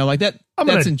this, you know, like that. I'm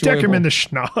going to deck him in the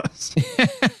schnoz.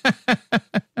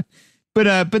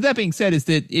 But that being said, is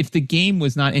that if the game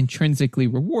was not intrinsically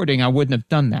rewarding, I wouldn't have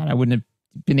done that. I wouldn't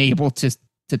have been able to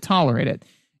tolerate it.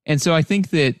 And so I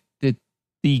think that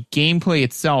the gameplay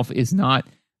itself is not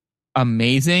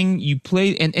amazing. You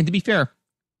play, and to be fair,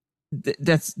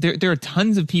 there are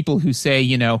tons of people who say,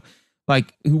 you know,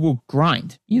 like who will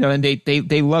grind, you know, and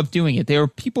they love doing it. There are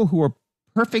people who are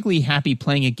perfectly happy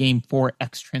playing a game for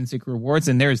extrinsic rewards,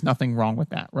 and there is nothing wrong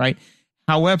with that, right?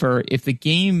 However, if the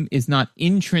game is not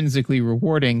intrinsically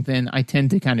rewarding, then I tend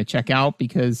to kind of check out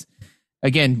because,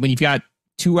 again, when you've got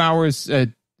 2 hours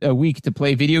a week to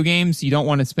play video games, you don't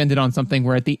want to spend it on something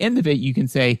where at the end of it, you can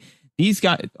say,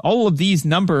 all of these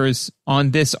numbers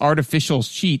on this artificial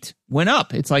sheet went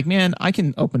up. It's like, man, I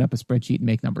can open up a spreadsheet and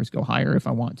make numbers go higher if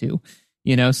I want to,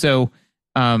 you know? So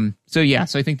I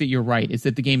think that you're right, is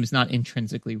that the game is not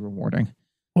intrinsically rewarding.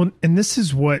 Well, and this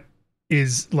is what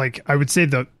is like, I would say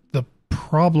the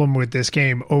problem with this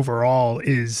game overall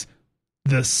is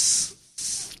the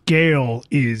scale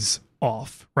is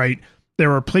off, right?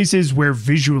 There are places where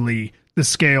visually the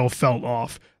scale felt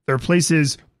off. There are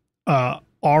places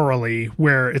aurally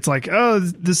where it's like, oh,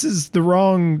 this is the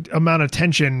wrong amount of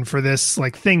tension for this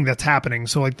like thing that's happening.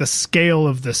 So like the scale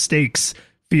of the stakes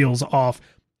feels off.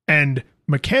 And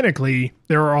mechanically,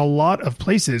 there are a lot of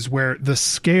places where the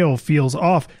scale feels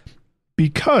off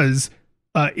because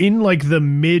in like the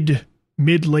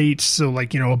mid-late, so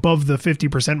like, you know, above the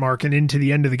 50% mark and into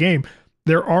the end of the game,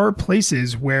 there are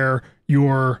places where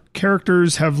your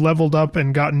characters have leveled up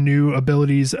and gotten new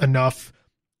abilities enough,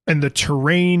 and the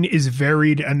terrain is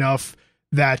varied enough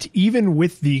that even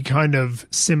with the kind of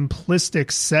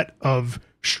simplistic set of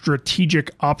strategic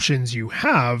options you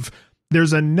have,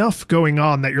 there's enough going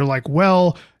on that you're like,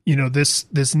 well, you know,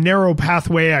 this narrow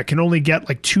pathway, I can only get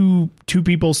like two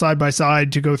people side by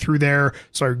side to go through there.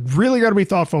 So I really got to be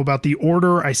thoughtful about the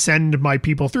order I send my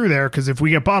people through there. Cause if we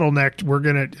get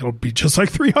bottlenecked, it'll be just like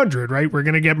 300, right? We're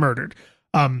going to get murdered.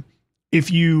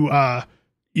 If you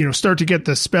start to get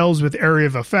the spells with area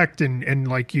of effect and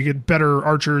like you get better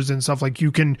archers and stuff, like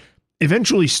you can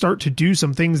eventually start to do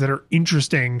some things that are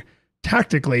interesting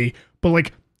tactically, but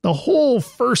like the whole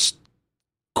first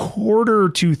quarter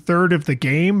to third of the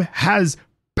game has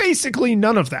basically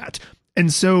none of that.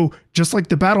 And so just like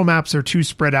the battle maps are too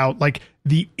spread out, like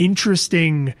the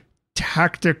interesting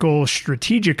tactical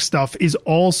strategic stuff is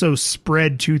also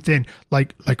spread too thin,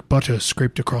 like butter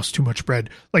scraped across too much bread.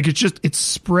 Like it's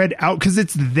spread out because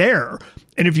it's there.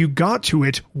 And if you got to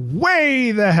it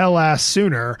way the hell ass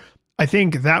sooner, I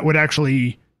think that would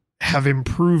actually have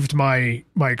improved my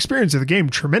experience of the game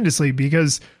tremendously,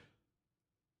 because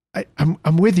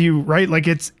I'm with you, right? Like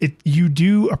you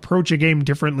do approach a game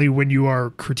differently when you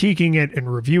are critiquing it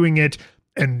and reviewing it,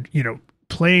 and, you know,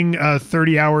 playing a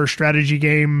 30-hour strategy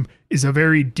game is a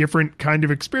very different kind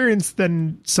of experience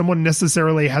than someone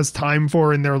necessarily has time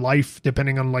for in their life,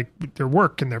 depending on like their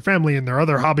work and their family and their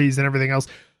other hobbies and everything else.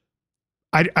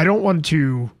 I don't want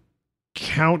to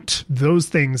count those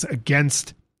things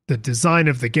against the design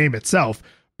of the game itself,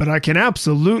 but I can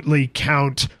absolutely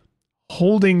count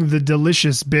holding the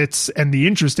delicious bits and the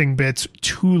interesting bits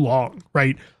too long,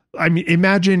 right? I mean,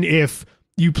 imagine if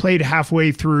you played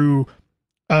halfway through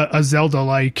a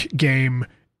Zelda-like game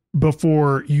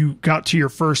before you got to your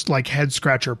first like head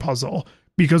scratcher puzzle,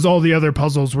 because all the other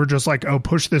puzzles were just like, oh,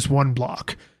 push this one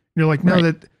block. And you're like, no,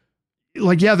 right.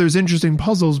 like, yeah, there's interesting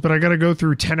puzzles, but I got to go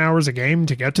through 10 hours a game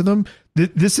to get to them.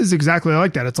 This is exactly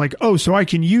like that. It's like, oh, so I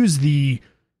can use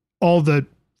all the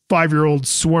 5-year-olds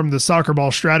swarm the soccer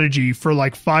ball strategy for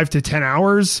like 5 to 10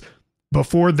 hours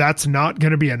before that's not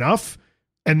going to be enough.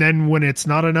 And then when it's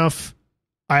not enough,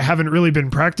 I haven't really been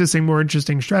practicing more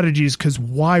interesting strategies, because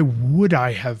why would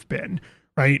I have been?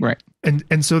 Right.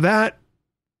 And so that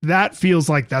feels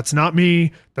like that's not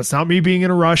me. That's not me being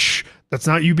in a rush. That's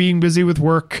not you being busy with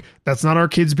work. That's not our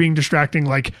kids being distracting.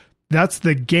 Like, that's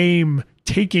the game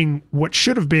taking what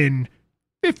should have been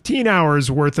 15 hours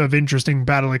worth of interesting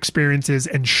battle experiences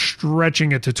and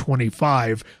stretching it to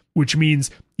 25, which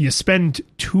means you spend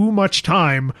too much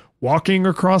time walking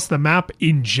across the map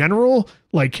in general,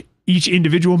 like each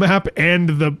individual map and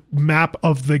the map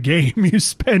of the game. You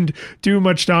spend too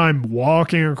much time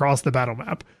walking across the battle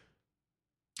map.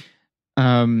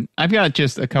 I've got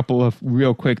just a couple of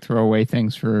real quick throwaway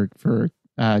things for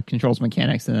controls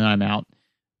mechanics, and then I'm out.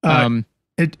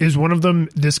 It is one of them.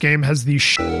 This game has the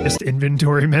shittest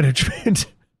inventory management.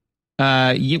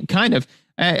 You kind of.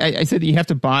 I said that you have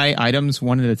to buy items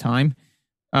one at a time,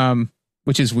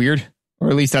 which is weird, or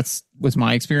at least was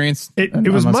my experience. It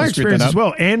was my experience as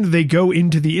well. And they go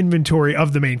into the inventory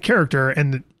of the main character,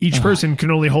 and each person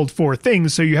can only hold 4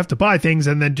 things. So you have to buy things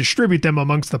and then distribute them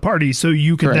amongst the party so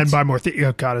you can then buy more things.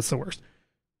 Oh God, it's the worst.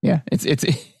 Yeah, it's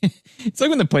like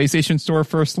when the PlayStation Store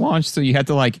first launched. So you had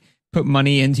to like put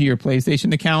money into your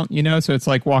PlayStation account, you know? So it's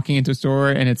like walking into a store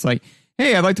and it's like,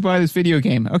 hey, I'd like to buy this video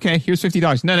game. Okay, here's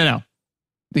 $50. No.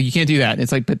 You can't do that.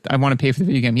 It's like, but I want to pay for the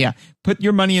video game. Yeah. Put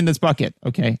your money in this bucket.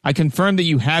 Okay. I confirm that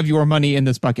you have your money in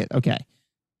this bucket. Okay.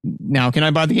 Now, can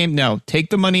I buy the game? No. Take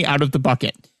the money out of the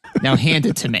bucket. Now hand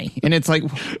it to me. And it's like,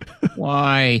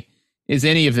 why is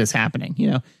any of this happening?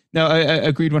 You know? No, I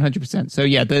agreed 100%. So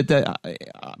yeah, the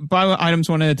buy items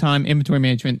one at a time, inventory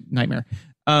management nightmare.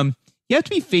 You have to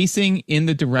be facing in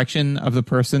the direction of the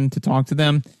person to talk to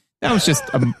them. That was just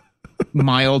a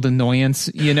mild annoyance,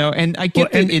 you know, and I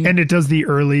get and it does the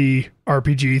early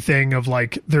RPG thing of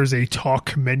like there's a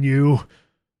talk menu.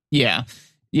 Yeah,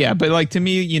 but like to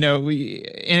me, you know,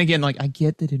 and again, like I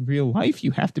get that in real life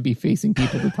you have to be facing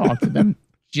people to talk to them,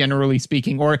 generally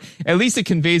speaking, or at least it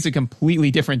conveys a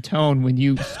completely different tone when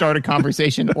you start a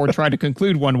conversation or try to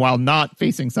conclude one while not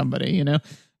facing somebody, you know.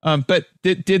 But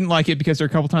didn't like it because there are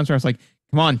a couple times where I was like,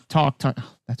 "Come on, talk." Oh,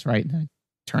 that's right. And I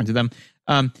turned to them.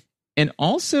 And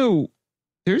also,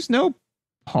 there's no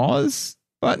pause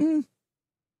button. Is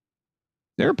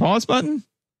there a pause button?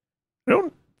 I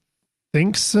don't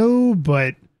think so,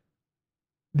 but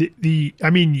I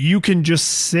mean, you can just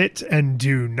sit and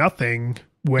do nothing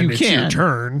when it's your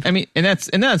turn. I mean, and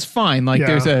that's fine. Like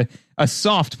there's a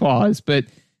soft pause, but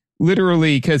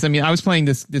literally, because I mean, I was playing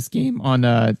this game on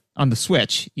the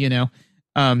Switch, you know,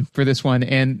 for this one,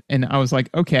 and I was like,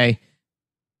 okay.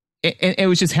 And it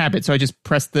was just habit. So I just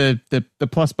pressed the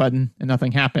plus button and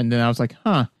nothing happened. And I was like,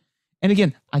 huh. And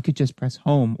again, I could just press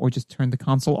home or just turn the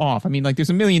console off. I mean, like there's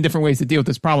a million different ways to deal with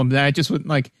this problem. That I just went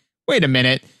like, wait a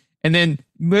minute. And then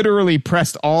literally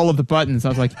pressed all of the buttons. I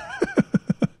was like,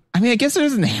 I mean, I guess there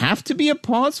doesn't have to be a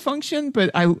pause function, but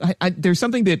I there's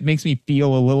something that makes me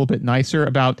feel a little bit nicer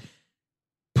about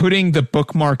putting the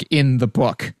bookmark in the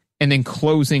book and then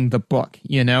closing the book,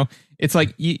 you know? It's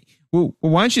like, well,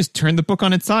 why don't you just turn the book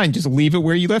on its side and just leave it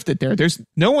where you left it there? There's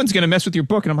no one's going to mess with your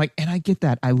book. And I'm like, and I get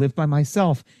that. I live by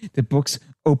myself. The book's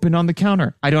open on the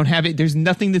counter. I don't have it. There's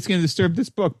nothing that's going to disturb this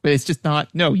book, but it's just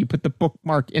not. No, you put the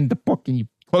bookmark in the book and you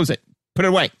close it, put it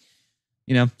away,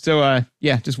 you know? So,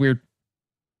 yeah, just weird.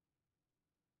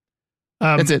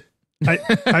 That's it.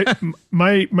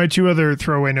 My 2 other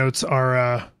throwaway notes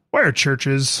are, why are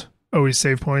churches always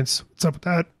save points? What's up with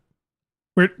that?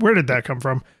 Where did that come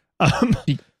from?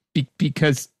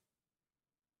 Because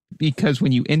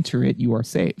when you enter it, you are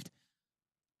saved.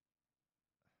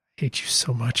 I hate you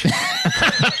so much.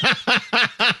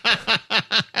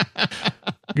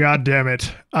 God damn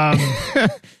it.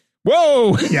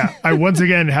 Whoa. Yeah, I once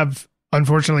again have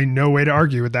unfortunately no way to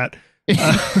argue with that.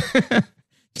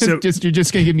 You're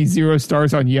just gonna give me 0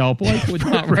 stars on Yelp. Like, would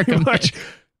not recommend.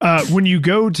 When you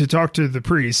go to talk to the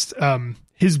priest,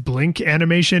 his blink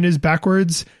animation is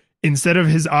backwards. Instead of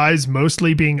his eyes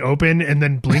mostly being open and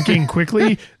then blinking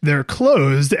quickly, they're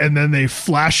closed and then they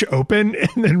flash open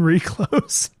and then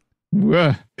reclose.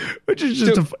 Which is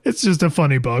just it's just a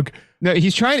funny bug. No,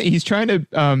 he's trying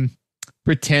to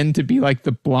pretend to be like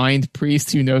the blind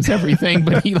priest who knows everything,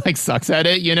 but he like sucks at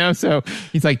it, you know? So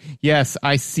he's like, yes,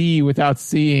 I see without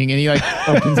seeing. And he like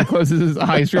opens and closes his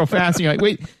eyes real fast. And you're like,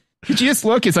 wait, did you just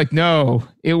look? It's like, no,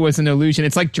 it was an illusion.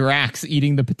 It's like Drax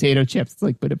eating the potato chips. It's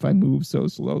like, but if I move so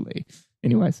slowly.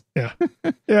 Anyways. Yeah.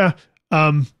 Yeah.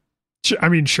 I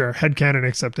mean, sure, headcanon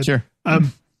accepted. Sure.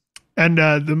 And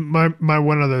my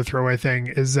one other throwaway thing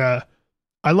is I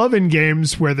love in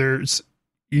games where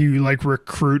you like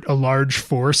recruit a large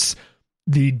force,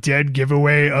 the dead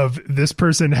giveaway of this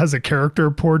person has a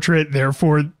character portrait,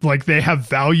 therefore like they have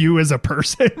value as a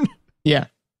person. Yeah.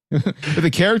 With a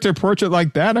character portrait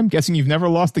like that, I'm guessing you've never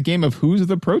lost the game of who's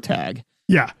the protag.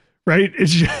 Yeah, right.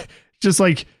 It's just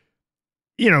like,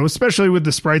 especially with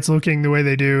the sprites looking the way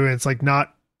they do, it's like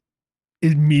not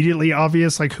immediately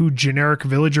obvious like who generic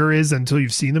villager is until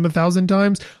you've seen them 1,000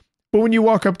 times. But when you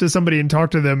walk up to somebody and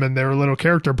talk to them and their little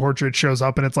character portrait shows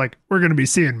up and it's like, we're going to be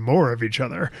seeing more of each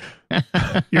other.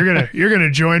 You're going to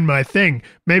join my thing.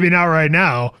 Maybe not right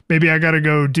now. Maybe I got to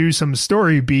go do some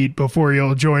story beat before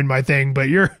you'll join my thing, but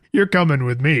you're coming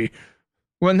with me.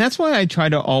 Well, and that's why I try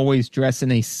to always dress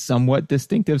in a somewhat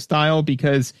distinctive style,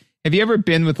 because have you ever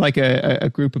been with like a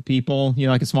group of people,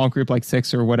 like a small group, like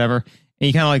 6 or whatever, and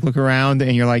you kind of like look around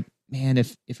and you're like, man,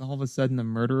 if all of a sudden a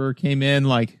murderer came in,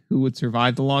 like who would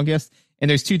survive the longest? And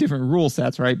there's 2 different rule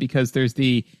sets, right? Because there's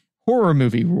the horror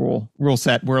movie rule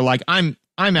set where like I'm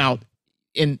out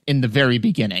in the very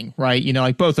beginning, right?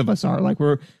 Like both of us are like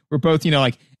we're both,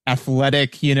 like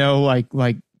athletic, like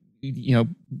white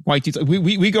dudes.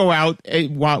 We go out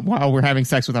while we're having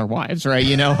sex with our wives, right?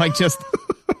 Like just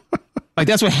like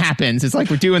that's what happens. It's like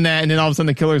we're doing that, and then all of a sudden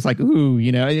the killer's like, ooh,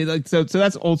 like so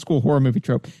that's old school horror movie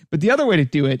trope. But the other way to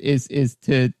do it is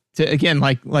to again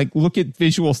like look at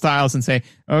visual styles and say,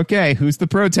 okay, who's the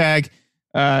protag?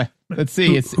 Let's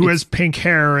see, who has pink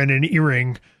hair and an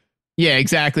earring. Yeah,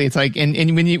 exactly. It's like and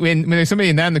when there's somebody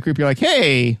in the group, you're like,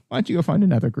 hey, why don't you go find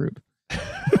another group?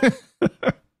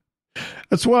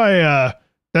 That's why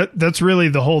that's really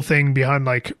the whole thing behind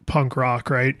like punk rock,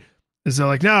 right? Is they're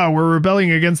like, no, we're rebelling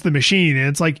against the machine. And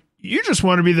it's like, you just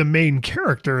want to be the main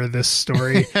character of this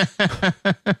story.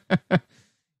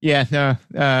 Yeah, no,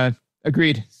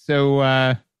 agreed. So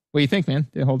what do you think, man?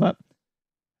 Did it hold up?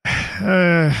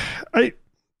 I've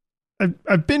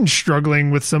been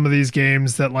struggling with some of these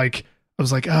games that like, I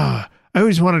was like, I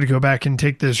always wanted to go back and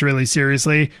take this really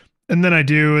seriously. And then I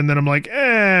do. And then I'm like,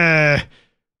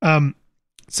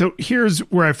 so here's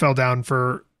where I fell down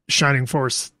for Shining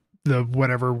Force, the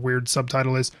whatever weird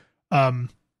subtitle is. I'm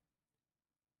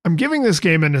giving this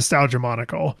game a nostalgia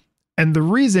monocle. And the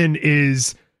reason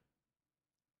is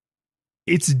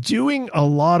it's doing a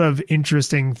lot of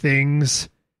interesting things.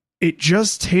 It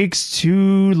just takes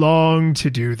too long to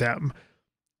do them.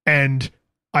 And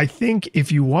I think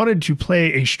if you wanted to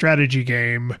play a strategy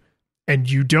game and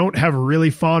you don't have really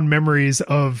fond memories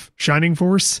of Shining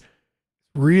Force,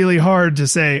 really hard to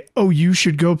say, oh, you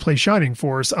should go play Shining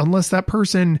Force, unless that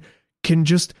person can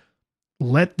just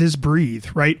let this breathe,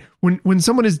 right? When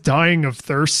someone is dying of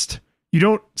thirst, you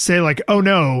don't say like, oh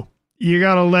no, you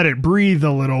got to let it breathe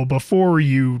a little before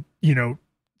you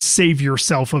save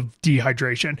yourself of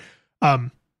dehydration.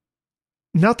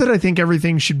 Not that I think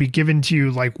everything should be given to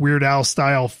you like Weird Al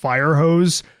style fire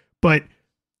hose, but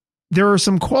there are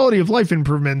some quality of life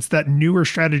improvements that newer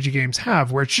strategy games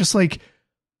have where it's just like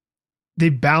they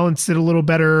balanced it a little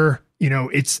better.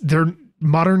 Their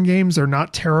modern games are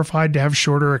not terrified to have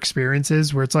shorter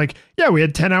experiences where it's like, yeah, we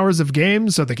had 10 hours of game,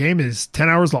 so the game is 10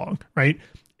 hours long, right?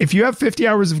 If you have 50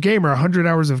 hours of game or 100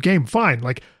 hours of game, fine.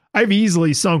 Like I've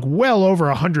easily sunk well over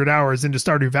 100 hours into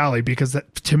Stardew Valley because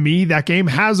to me, that game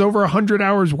has over 100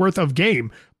 hours worth of game.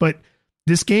 But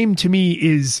this game to me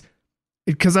is,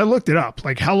 because I looked it up,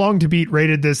 like How Long to Beat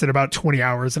rated this at about 20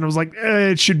 hours. And I was like,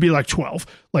 it should be like 12.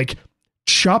 Like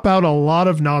chop out a lot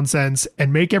of nonsense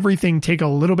and make everything take a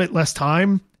little bit less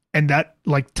time. And that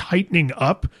like tightening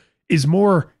up is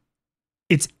more,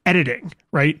 it's editing,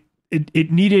 right?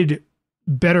 It needed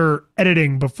better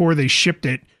editing before they shipped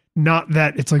it. Not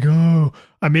that it's like, oh,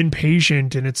 I'm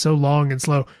impatient and it's so long and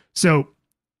slow. So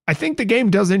I think the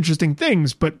game does interesting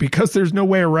things, but because there's no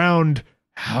way around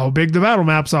how big the battle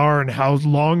maps are and how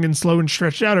long and slow and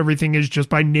stretched out everything is just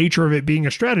by nature of it being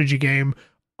a strategy game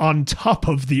on top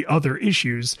of the other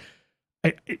issues,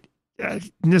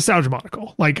 nostalgia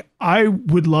monocle. Like I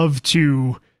would love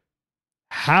to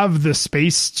have the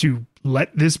space to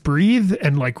let this breathe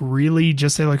and like really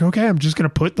just say like, okay, I'm just going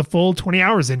to put the full 20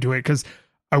 hours into it. Because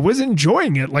I was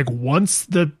enjoying it. Like once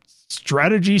the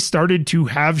strategy started to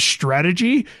have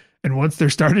strategy and once there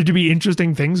started to be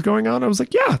interesting things going on, I was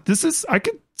like, yeah, I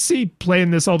could see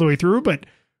playing this all the way through, but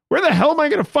where the hell am I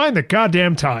going to find the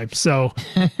goddamn time? So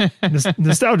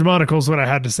nostalgia monocle is what I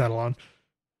had to settle on.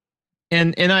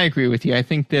 And I agree with you. I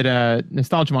think that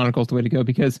nostalgia monocle is the way to go,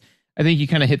 because I think you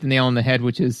kind of hit the nail on the head,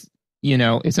 which is,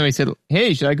 if somebody said,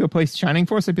 hey, should I go play Shining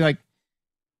Force? I'd be like,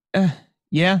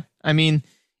 yeah. I mean,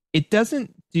 it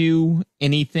doesn't do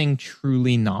anything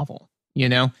truly novel, you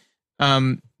know?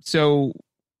 So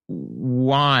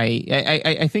why?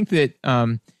 I think that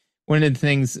one of the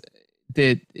things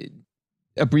that,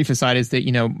 a brief aside, is that,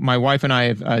 you know, my wife and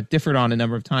I have differed on a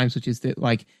number of times, which is that,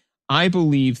 like, I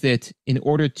believe that in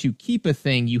order to keep a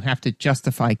thing, you have to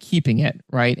justify keeping it,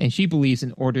 right? And she believes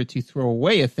in order to throw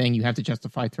away a thing, you have to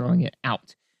justify throwing it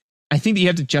out. I think that you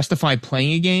have to justify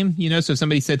playing a game, you know? So if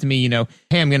somebody said to me, you know,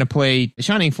 hey, I'm going to play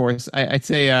Shining Force, I'd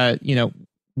say, you know,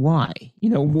 why? You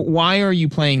know, why are you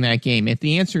playing that game? If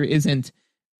the answer isn't,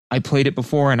 I played it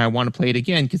before and I want to play it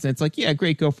again, because it's like, yeah,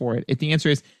 great, go for it. If the answer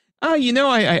is, you know,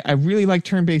 I really like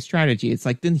turn-based strategy, it's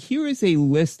like, then here is a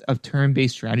list of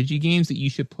turn-based strategy games that you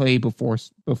should play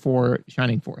before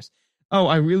Shining Force. Oh,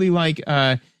 I really like,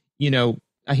 you know,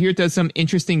 I hear it does some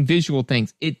interesting visual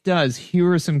things. It does.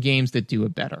 Here are some games that do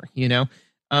it better, you know?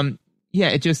 Yeah,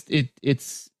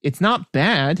 it's not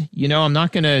bad. You know, I'm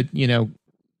not going to, you know,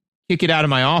 kick it out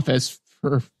of my office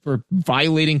for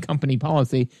violating company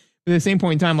policy. But at the same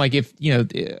point in time, like, if, you know,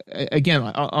 again,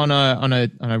 on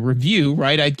a review,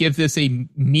 right, I'd give this a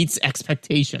meets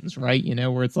expectations, right? You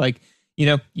know, where it's like, you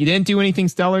know, you didn't do anything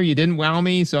stellar, you didn't wow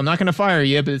me, so I'm not going to fire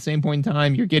you. But at the same point in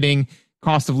time, you're getting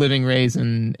cost of living raise,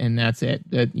 and that's it.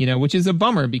 You know, which is a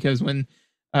bummer, because when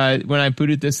I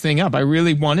booted this thing up, I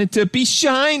really wanted to be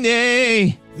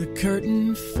shiny. The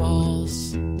curtain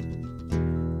falls,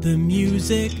 the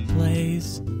music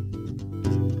plays,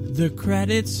 the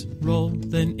credits roll,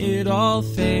 then it all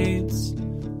fades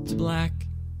to black,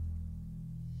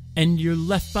 and you're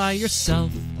left by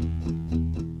yourself.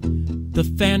 The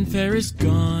fanfare is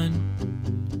gone,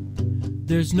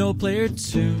 there's no player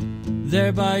 2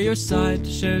 there by your side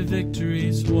to share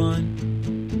victories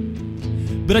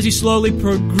won. But as you slowly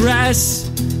progress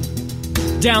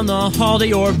down the hall to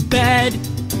your bed,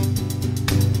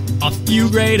 a few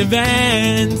great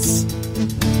events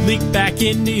leak back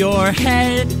into your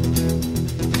head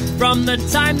from the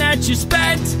time that you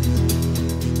spent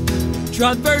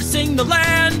traversing the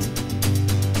land,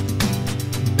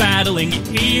 battling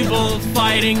evil,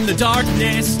 fighting the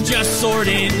darkness, just sword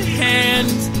in hand.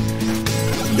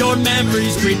 Your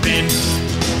memories creep in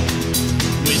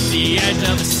with the edge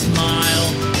of a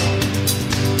smile.